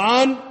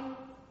 طبعا.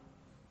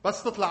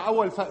 بس تطلع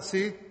أول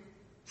فأسي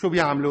شو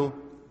بيعملوا؟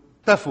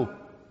 تفوا،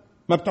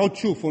 ما بتعود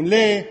تشوفون.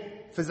 ليه؟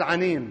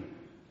 فزعانين.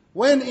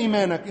 وين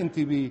إيمانك أنت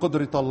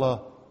بقدرة الله؟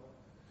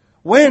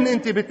 وين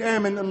أنت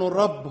بتآمن أن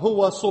الرب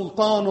هو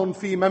سلطان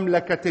في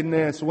مملكة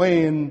الناس؟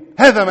 وين؟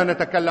 هذا ما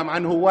نتكلم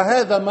عنه،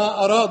 وهذا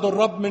ما أراد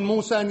الرب من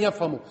موسى أن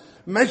يفهمه.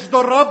 مجد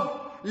الرب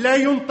لا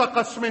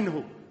ينتقص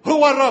منه،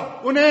 هو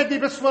الرب. أنادي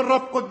باسم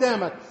الرب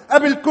قدامك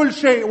قبل كل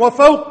شيء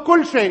وفوق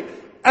كل شيء،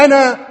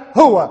 أنا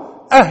هو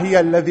أهيا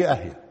الذي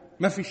أهيا،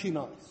 ما في شيء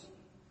ناقص.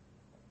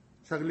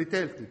 شغلة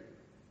ثالثة،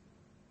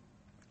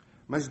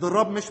 مجد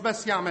الرب مش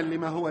بس يعمل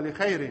لما هو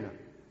لخيرنا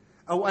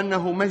أو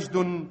أنه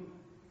مجد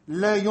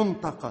لا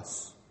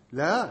ينتقص،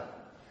 لا،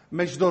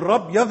 مجد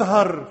الرب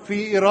يظهر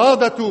في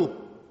إرادته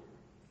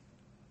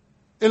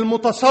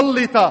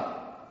المتسلطة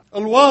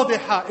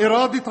الواضحة،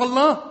 إرادة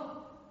الله.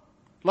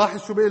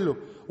 لاحظ شو بيقول له: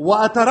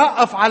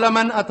 وأترأف على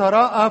من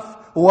أترأف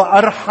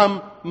وأرحم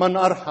من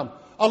أرحم.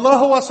 الله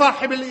هو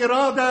صاحب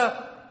الإرادة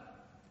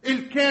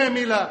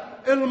الكاملة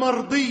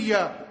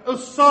المرضية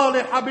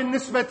الصالحة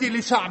بالنسبة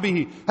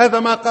لشعبه. هذا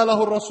ما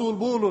قاله الرسول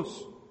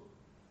بولس.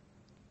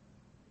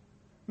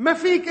 ما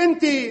فيك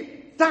أنت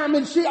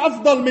تعمل شيء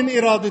أفضل من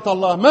إرادة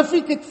الله، ما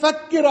فيك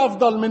تفكر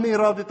أفضل من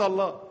إرادة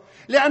الله،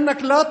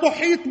 لأنك لا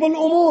تحيط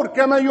بالأمور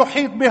كما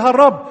يحيط بها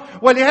الرب.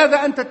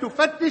 ولهذا أنت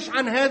تفتش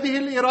عن هذه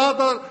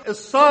الإرادة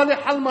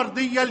الصالحة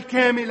المرضية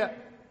الكاملة.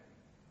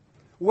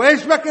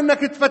 واجبك أنك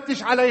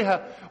تفتش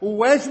عليها،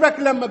 وواجبك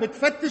لما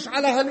بتفتش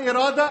على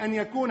هالإرادة أن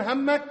يكون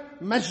همك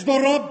مجد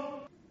الرب.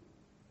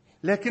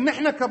 لكن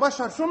نحن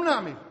كبشر شو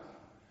بنعمل؟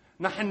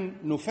 نحن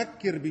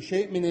نفكر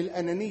بشيء من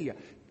الأنانية.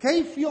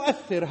 كيف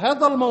يؤثر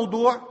هذا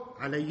الموضوع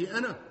علي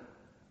أنا؟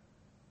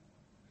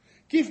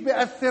 كيف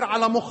بيأثر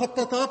على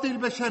مخططاتي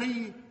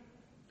البشرية؟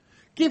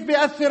 كيف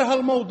بيأثر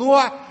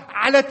هالموضوع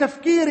على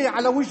تفكيري،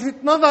 على وجهة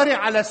نظري،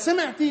 على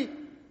سمعتي؟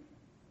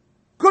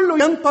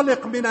 كله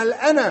ينطلق من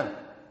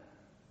الأنا،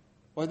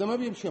 وهذا ما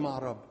بيمشي مع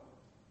الرب.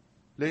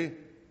 ليه؟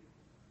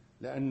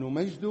 لأنه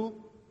مجده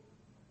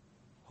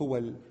هو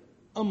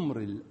الأمر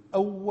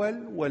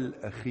الأول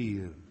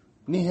والأخير،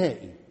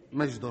 نهائي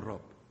مجد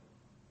الرب.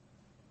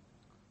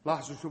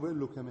 لاحظوا شو بيقول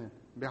له كمان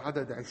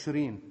بعدد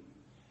 20،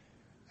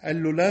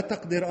 قال له: لا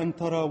تقدر أن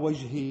ترى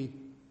وجهي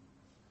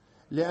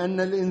لأن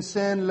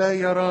الإنسان لا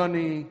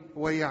يراني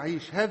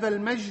ويعيش. هذا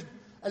المجد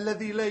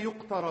الذي لا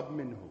يقترب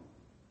منه،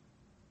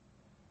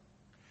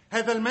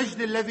 هذا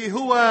المجد الذي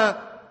هو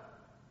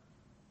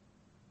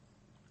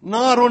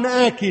نار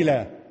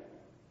آكلة.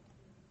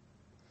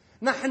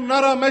 نحن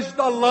نرى مجد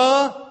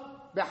الله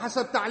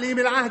بحسب تعليم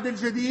العهد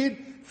الجديد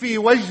في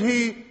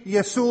وجه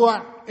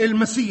يسوع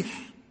المسيح،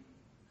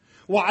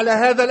 وعلى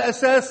هذا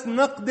الأساس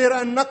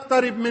نقدر أن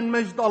نقترب من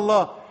مجد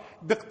الله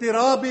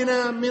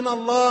باقترابنا من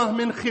الله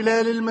من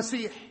خلال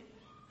المسيح.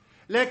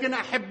 لكن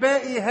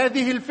أحبائي،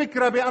 هذه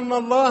الفكرة بأن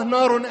الله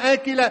نار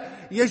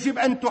آكلة يجب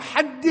أن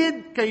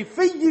تحدد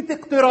كيفية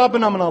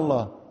اقترابنا من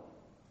الله.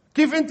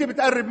 كيف أنت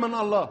بتقرب من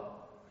الله؟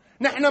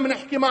 نحن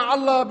بنحكي مع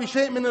الله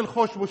بشيء من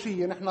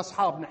الخوشبوشية، نحن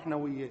أصحاب نحن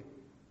وياه.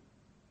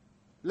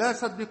 لا،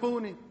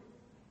 صدقوني،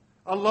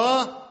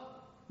 الله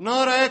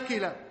نار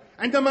آكلة.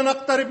 عندما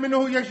نقترب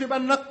منه يجب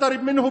أن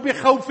نقترب منه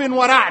بخوف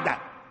ورعدة.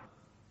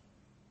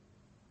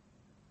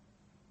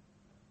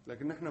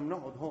 لكن نحن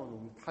بنقعد هون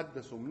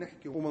وبنتحدث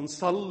وبنحكي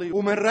وبنصلي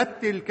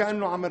وبنرتل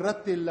كأنه عم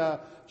نرتل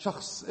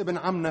لشخص ابن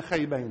عمنا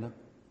خيبينا.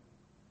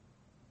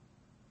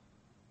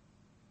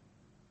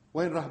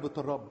 وين رهبة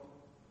الرب؟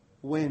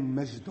 وين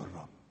مجد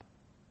الرب؟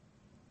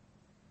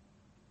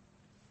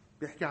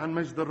 بيحكي عن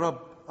مجد الرب.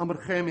 أمر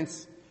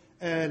خامس،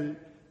 قال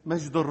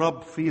مجد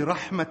الرب في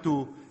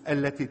رحمته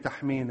التي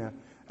تحمينا.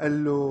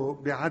 قال له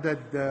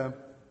بعدد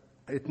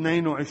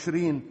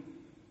 22،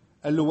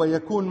 قال له: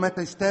 ويكون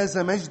متى اجتاز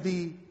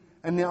مجدي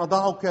أني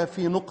أضعك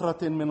في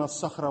نقرة من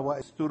الصخرة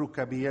وأسترك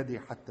بيدي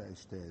حتى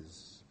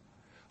اجتاز.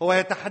 هو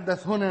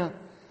يتحدث هنا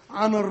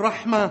عن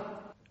الرحمة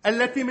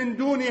التي من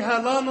دونها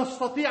لا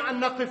نستطيع أن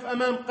نقف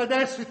أمام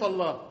قداسة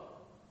الله.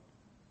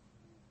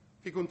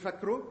 فيكم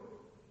تفكروا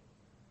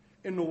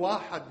إنه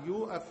واحد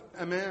يوقف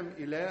أمام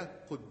إله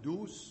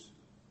قدوس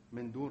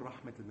من دون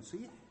رحمة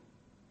المسيح؟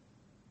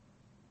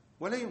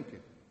 ولا يمكن،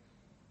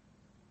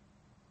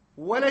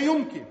 ولا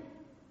يمكن.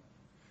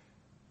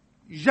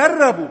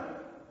 جربوا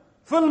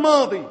في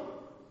الماضي،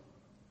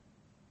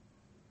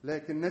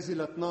 لكن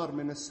نزلت نار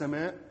من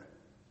السماء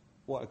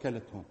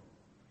وأكلتهم،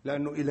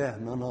 لأنه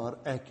إلهنا نار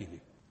آكلة.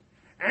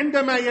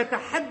 عندما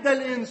يتحدى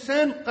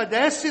الإنسان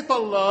قداسة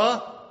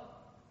الله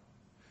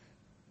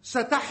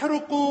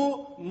ستحرق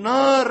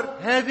نار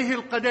هذه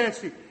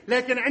القداسة.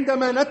 لكن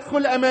عندما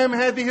ندخل أمام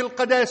هذه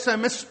القداسة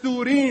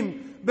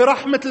مستورين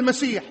برحمة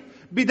المسيح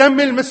بدم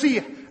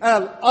المسيح،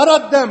 قال: أرى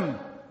الدم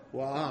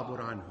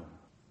وأعبر عنهم.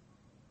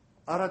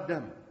 أرى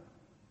الدم،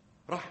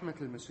 رحمة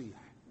المسيح.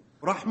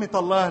 رحمة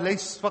الله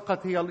ليس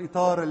فقط هي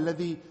الإطار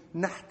الذي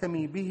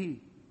نحتمي به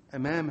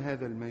أمام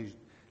هذا المجد،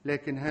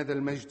 لكن هذا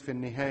المجد في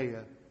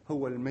النهاية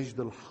هو المجد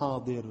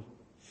الحاضر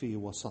في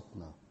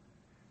وسطنا،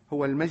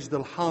 هو المجد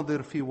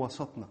الحاضر في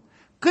وسطنا.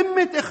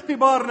 قمة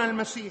اختبارنا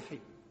المسيحي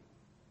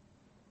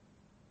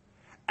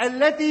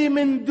التي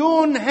من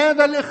دون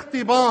هذا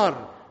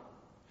الاختبار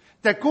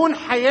تكون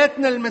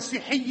حياتنا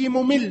المسيحية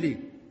مملة.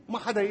 ما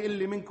حدا يقول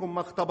لي منكم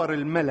ما اختبر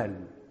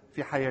الملل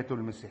في حياته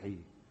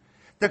المسيحية.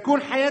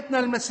 تكون حياتنا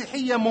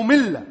المسيحية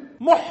مملة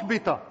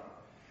محبطة.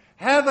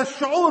 هذا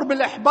الشعور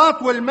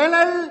بالإحباط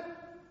والملل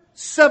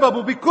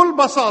سببه بكل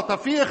بساطة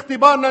في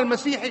اختبارنا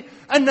المسيحي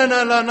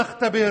أننا لا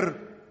نختبر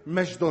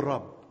مجد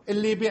الرب.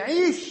 اللي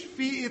بيعيش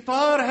في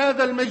إطار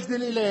هذا المجد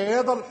الإلهي،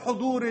 هذا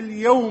الحضور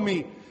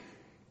اليومي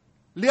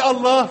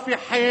لله في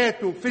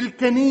حياته، في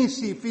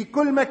الكنيسة، في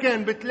كل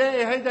مكان،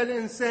 بتلاقي هذا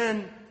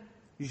الإنسان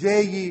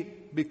جاي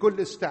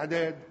بكل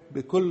استعداد،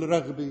 بكل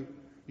رغبة،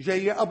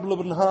 جاي قبل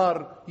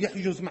بنهار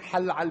يحجز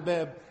محل على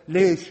الباب.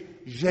 ليش؟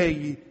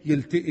 جاي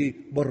يلتقي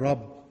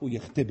بالرب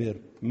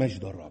ويختبر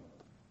مجد الرب.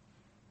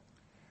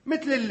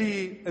 مثل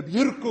اللي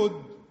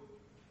بيركض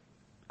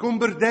يكون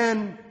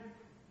بردان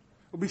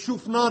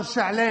وبيشوف نار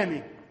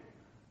شعلانة،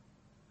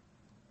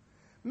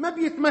 ما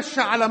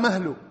بيتمشى على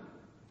مهله،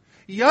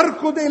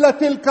 يركض إلى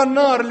تلك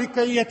النار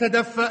لكي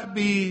يتدفأ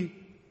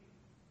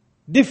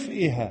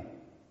بدفئها،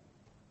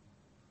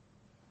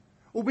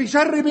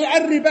 وبيجرب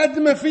يقرب قد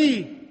ما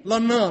فيه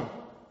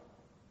للنار.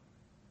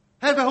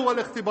 هذا هو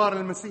الاختبار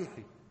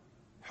المسيحي،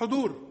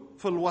 حضور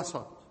في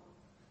الوسط،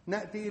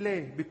 نأتي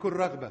إليه بكل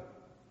رغبة،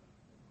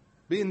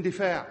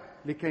 باندفاع،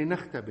 لكي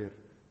نختبر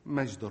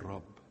مجد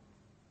الرب.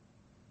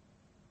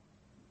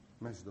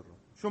 مجد الرب.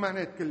 شو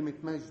معنات كلمة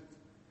مجد؟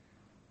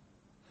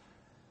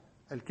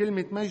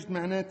 الكلمة مجد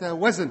معناتها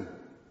وزن،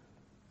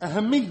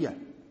 أهمية،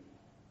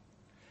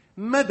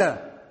 مدى،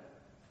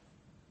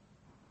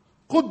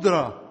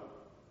 قدرة.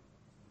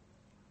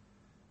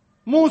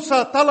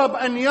 موسى طلب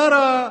أن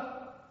يرى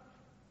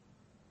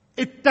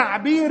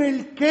التعبير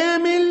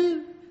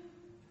الكامل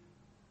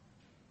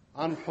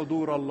عن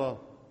حضور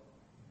الله.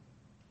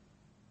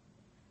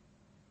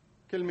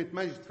 كلمة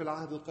مجد في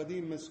العهد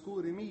القديم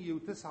مذكورة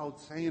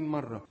 199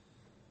 مرة،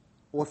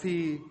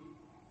 وفي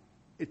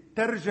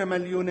الترجمة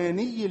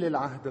اليونانية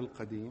للعهد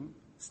القديم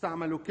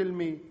استعملوا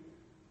كلمة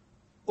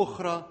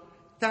أخرى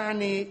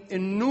تعني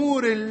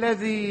النور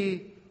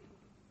الذي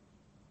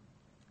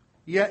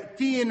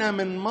يأتينا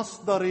من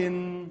مصدر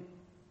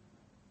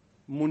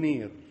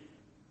منير،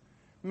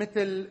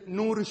 مثل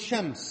نور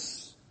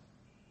الشمس.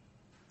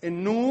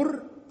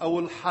 النور أو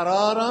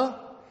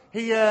الحرارة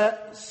هي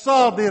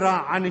صادرة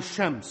عن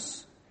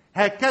الشمس،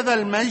 هكذا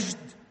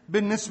المجد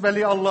بالنسبة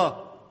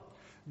لله.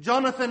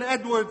 جوناثان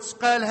إدواردز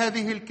قال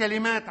هذه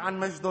الكلمات عن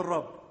مجد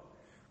الرب،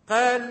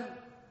 قال: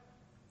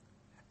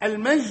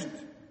 المجد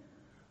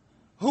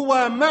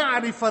هو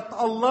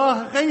معرفة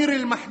الله غير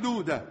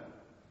المحدودة،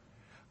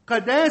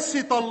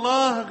 قداسة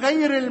الله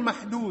غير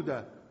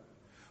المحدودة،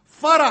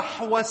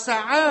 فرح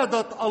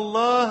وسعادة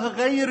الله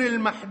غير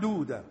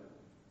المحدودة.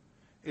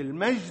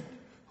 المجد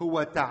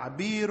هو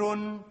تعبير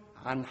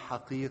عن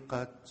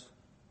حقيقة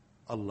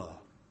الله.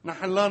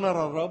 نحن لا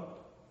نرى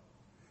الرب،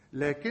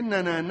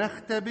 لكننا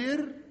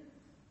نختبر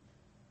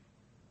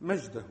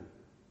مجده،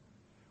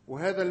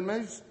 وهذا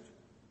المجد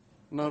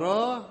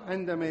نراه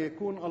عندما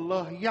يكون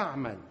الله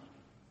يعمل.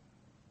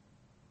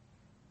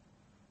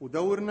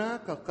 ودورنا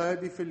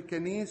كقادة في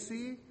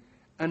الكنيسة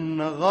أن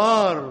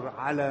نغار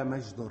على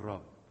مجد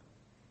الرب.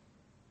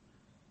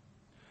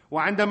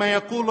 وعندما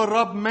يقول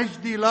الرب: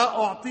 مجدي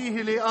لا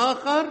أعطيه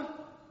لآخر،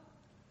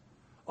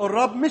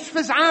 الرب مش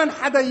فزعان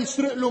حدا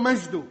يسرق له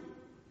مجده،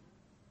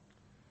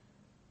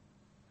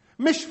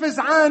 مش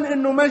فزعان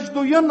إنه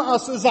مجده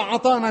ينقص إذا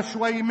عطانا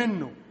شوي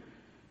منه.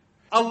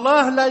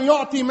 الله لا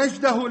يعطي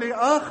مجده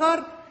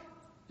لآخر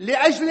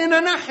لأجلنا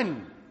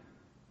نحن،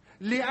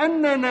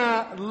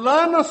 لأننا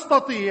لا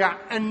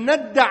نستطيع أن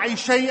ندعي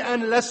شيئا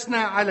لسنا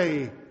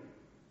عليه.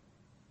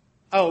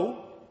 أو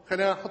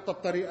خلينا نحطها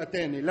بطريقة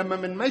تانية، لما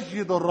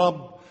منمجد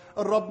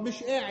الرب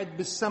مش قاعد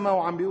بالسماء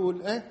وعم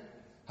بيقول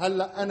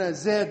هلأ أنا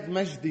زاد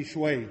مجدي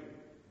شوي،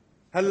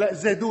 هلأ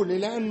زادوا لي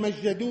لأن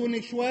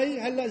مجدوني شوي،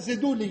 هلأ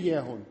زادوا لي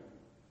إياهم.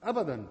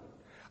 أبدا،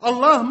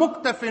 الله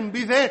مكتف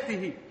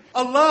بذاته،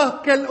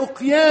 الله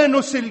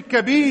كالأقيانوس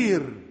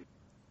الكبير.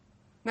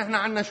 نحن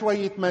عنا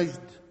شوية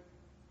مجد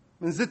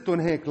منزدتهم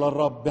هيك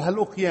للرب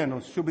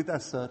بهالأقيانوس، شو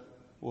بيتأثر؟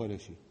 ولا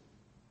شيء،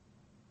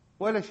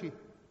 ولا شيء.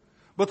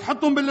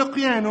 بتحطهم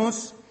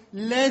بالأقيانوس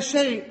لا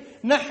شيء.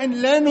 نحن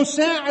لا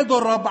نساعد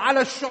الرب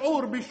على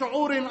الشعور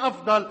بشعور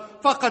أفضل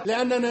فقط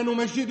لأننا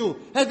نمجده.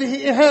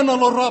 هذه إهانة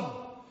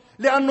للرب،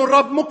 لأن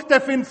الرب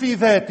مكتف في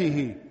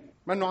ذاته،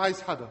 ما أنه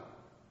عايز حدا،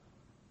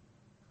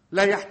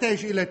 لا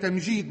يحتاج إلى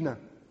تمجيدنا.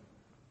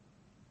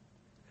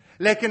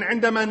 لكن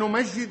عندما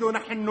نمجد،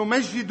 نحن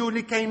نمجد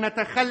لكي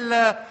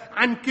نتخلى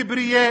عن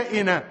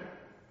كبريائنا.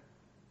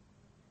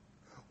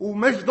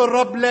 ومجد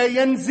الرب لا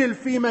ينزل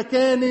في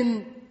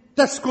مكان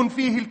تسكن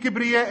فيه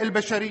الكبرياء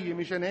البشرية.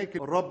 مشان هيك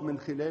الرب من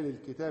خلال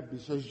الكتاب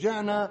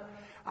بيشجعنا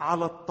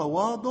على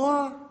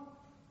التواضع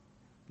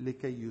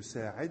لكي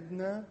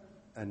يساعدنا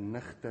أن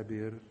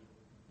نختبر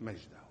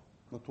مجده.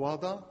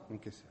 نتواضع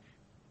ونكسر.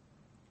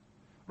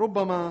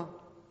 ربما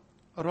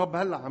الرب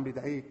هلأ عم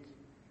بيدعيك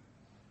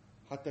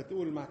حتى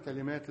تقول مع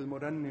كلمات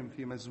المرنم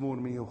في مزمور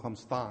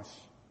 115: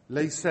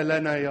 ليس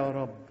لنا يا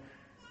رب،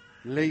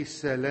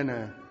 ليس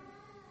لنا،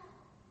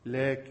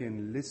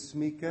 لكن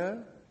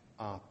لاسمك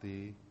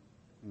أعطي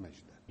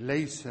مجدا.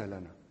 ليس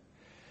لنا.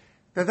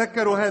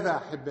 تذكروا هذا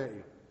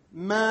أحبائي،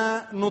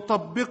 ما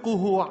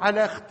نطبقه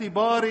على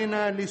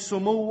اختبارنا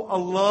لسمو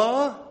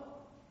الله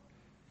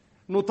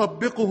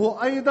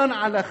نطبقه أيضا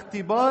على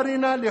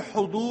اختبارنا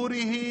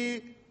لحضوره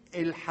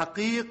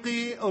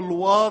الحقيقي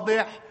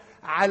الواضح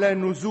على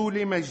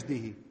نزول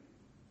مجده.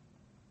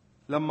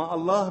 لما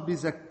الله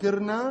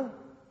بيذكرنا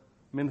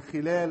من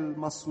خلال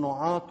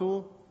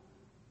مصنوعاته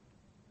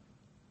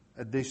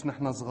قديش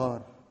نحن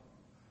صغار،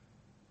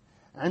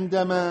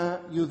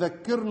 عندما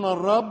يذكرنا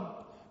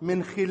الرب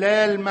من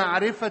خلال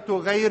معرفته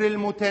غير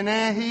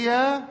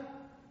المتناهية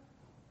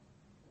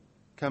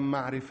كم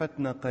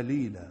معرفتنا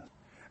قليلة،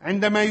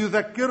 عندما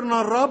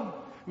يذكرنا الرب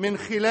من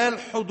خلال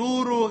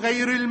حضوره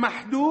غير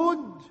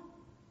المحدود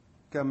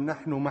كم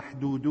نحن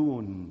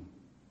محدودون.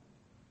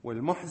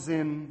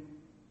 والمحزن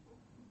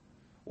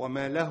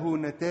وما له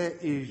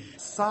نتائج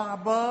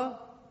صعبة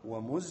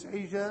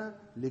ومزعجة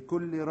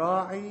لكل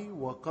راعي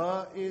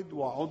وقائد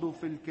وعضو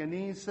في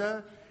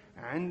الكنيسة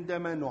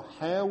عندما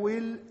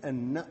نحاول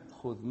أن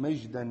نأخذ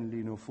مجدا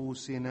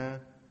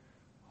لنفوسنا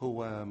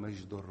هو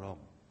مجد الرب.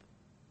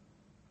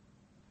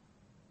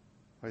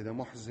 هذا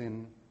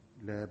محزن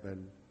لا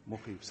بل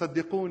مخيف.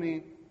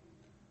 صدقوني،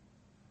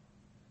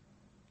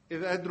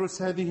 إذا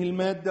أدرس هذه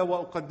المادة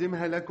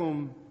وأقدمها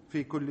لكم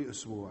في كل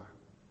أسبوع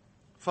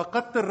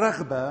فقدت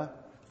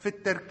الرغبة في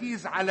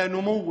التركيز على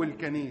نمو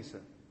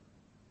الكنيسة،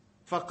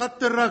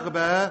 فقدت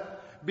الرغبة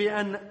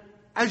بأن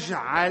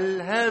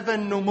أجعل هذا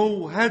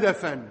النمو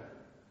هدفا.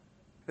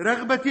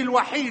 رغبتي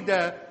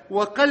الوحيدة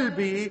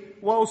وقلبي،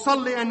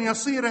 وأصلي أن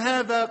يصير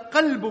هذا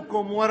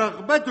قلبكم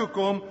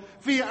ورغبتكم،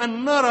 في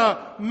أن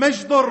نرى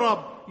مجد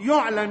الرب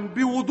يعلن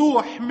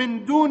بوضوح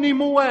من دون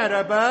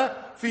مواربة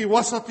في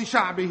وسط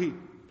شعبه.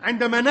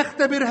 عندما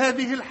نختبر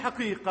هذه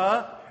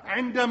الحقيقة،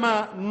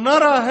 عندما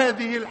نرى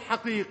هذه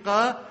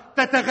الحقيقة،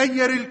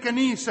 تتغير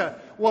الكنيسة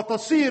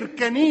وتصير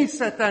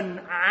كنيسة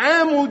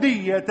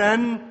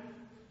عمودية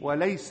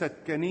وليست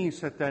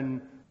كنيسة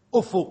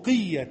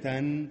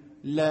أفقية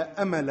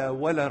لا أمل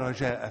ولا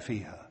رجاء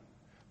فيها.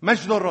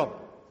 مجد الرب،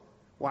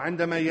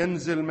 وعندما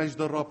ينزل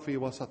مجد الرب في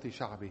وسط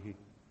شعبه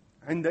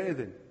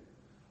عندئذ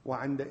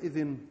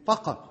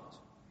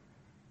فقط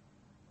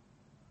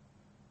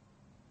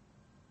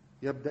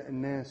يبدأ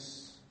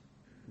الناس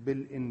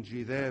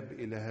بالانجذاب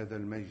إلى هذا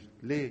المجد.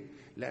 ليه؟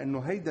 لأنه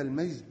هيدا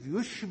المجد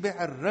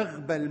يشبع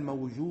الرغبة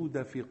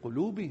الموجودة في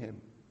قلوبهم.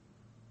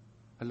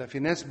 هلأ في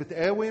ناس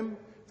بتقاوم،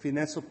 في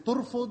ناس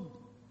بترفض،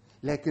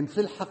 لكن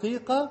في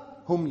الحقيقة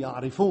هم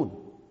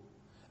يعرفون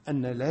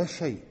أن لا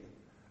شيء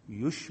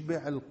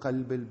يشبع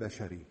القلب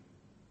البشري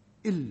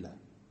إلا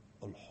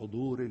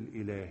الحضور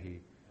الإلهي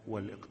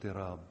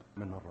والاقتراب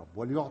من الرب.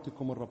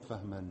 وليعطيكم الرب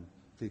فهما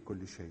في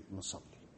كل شيء. نصلي.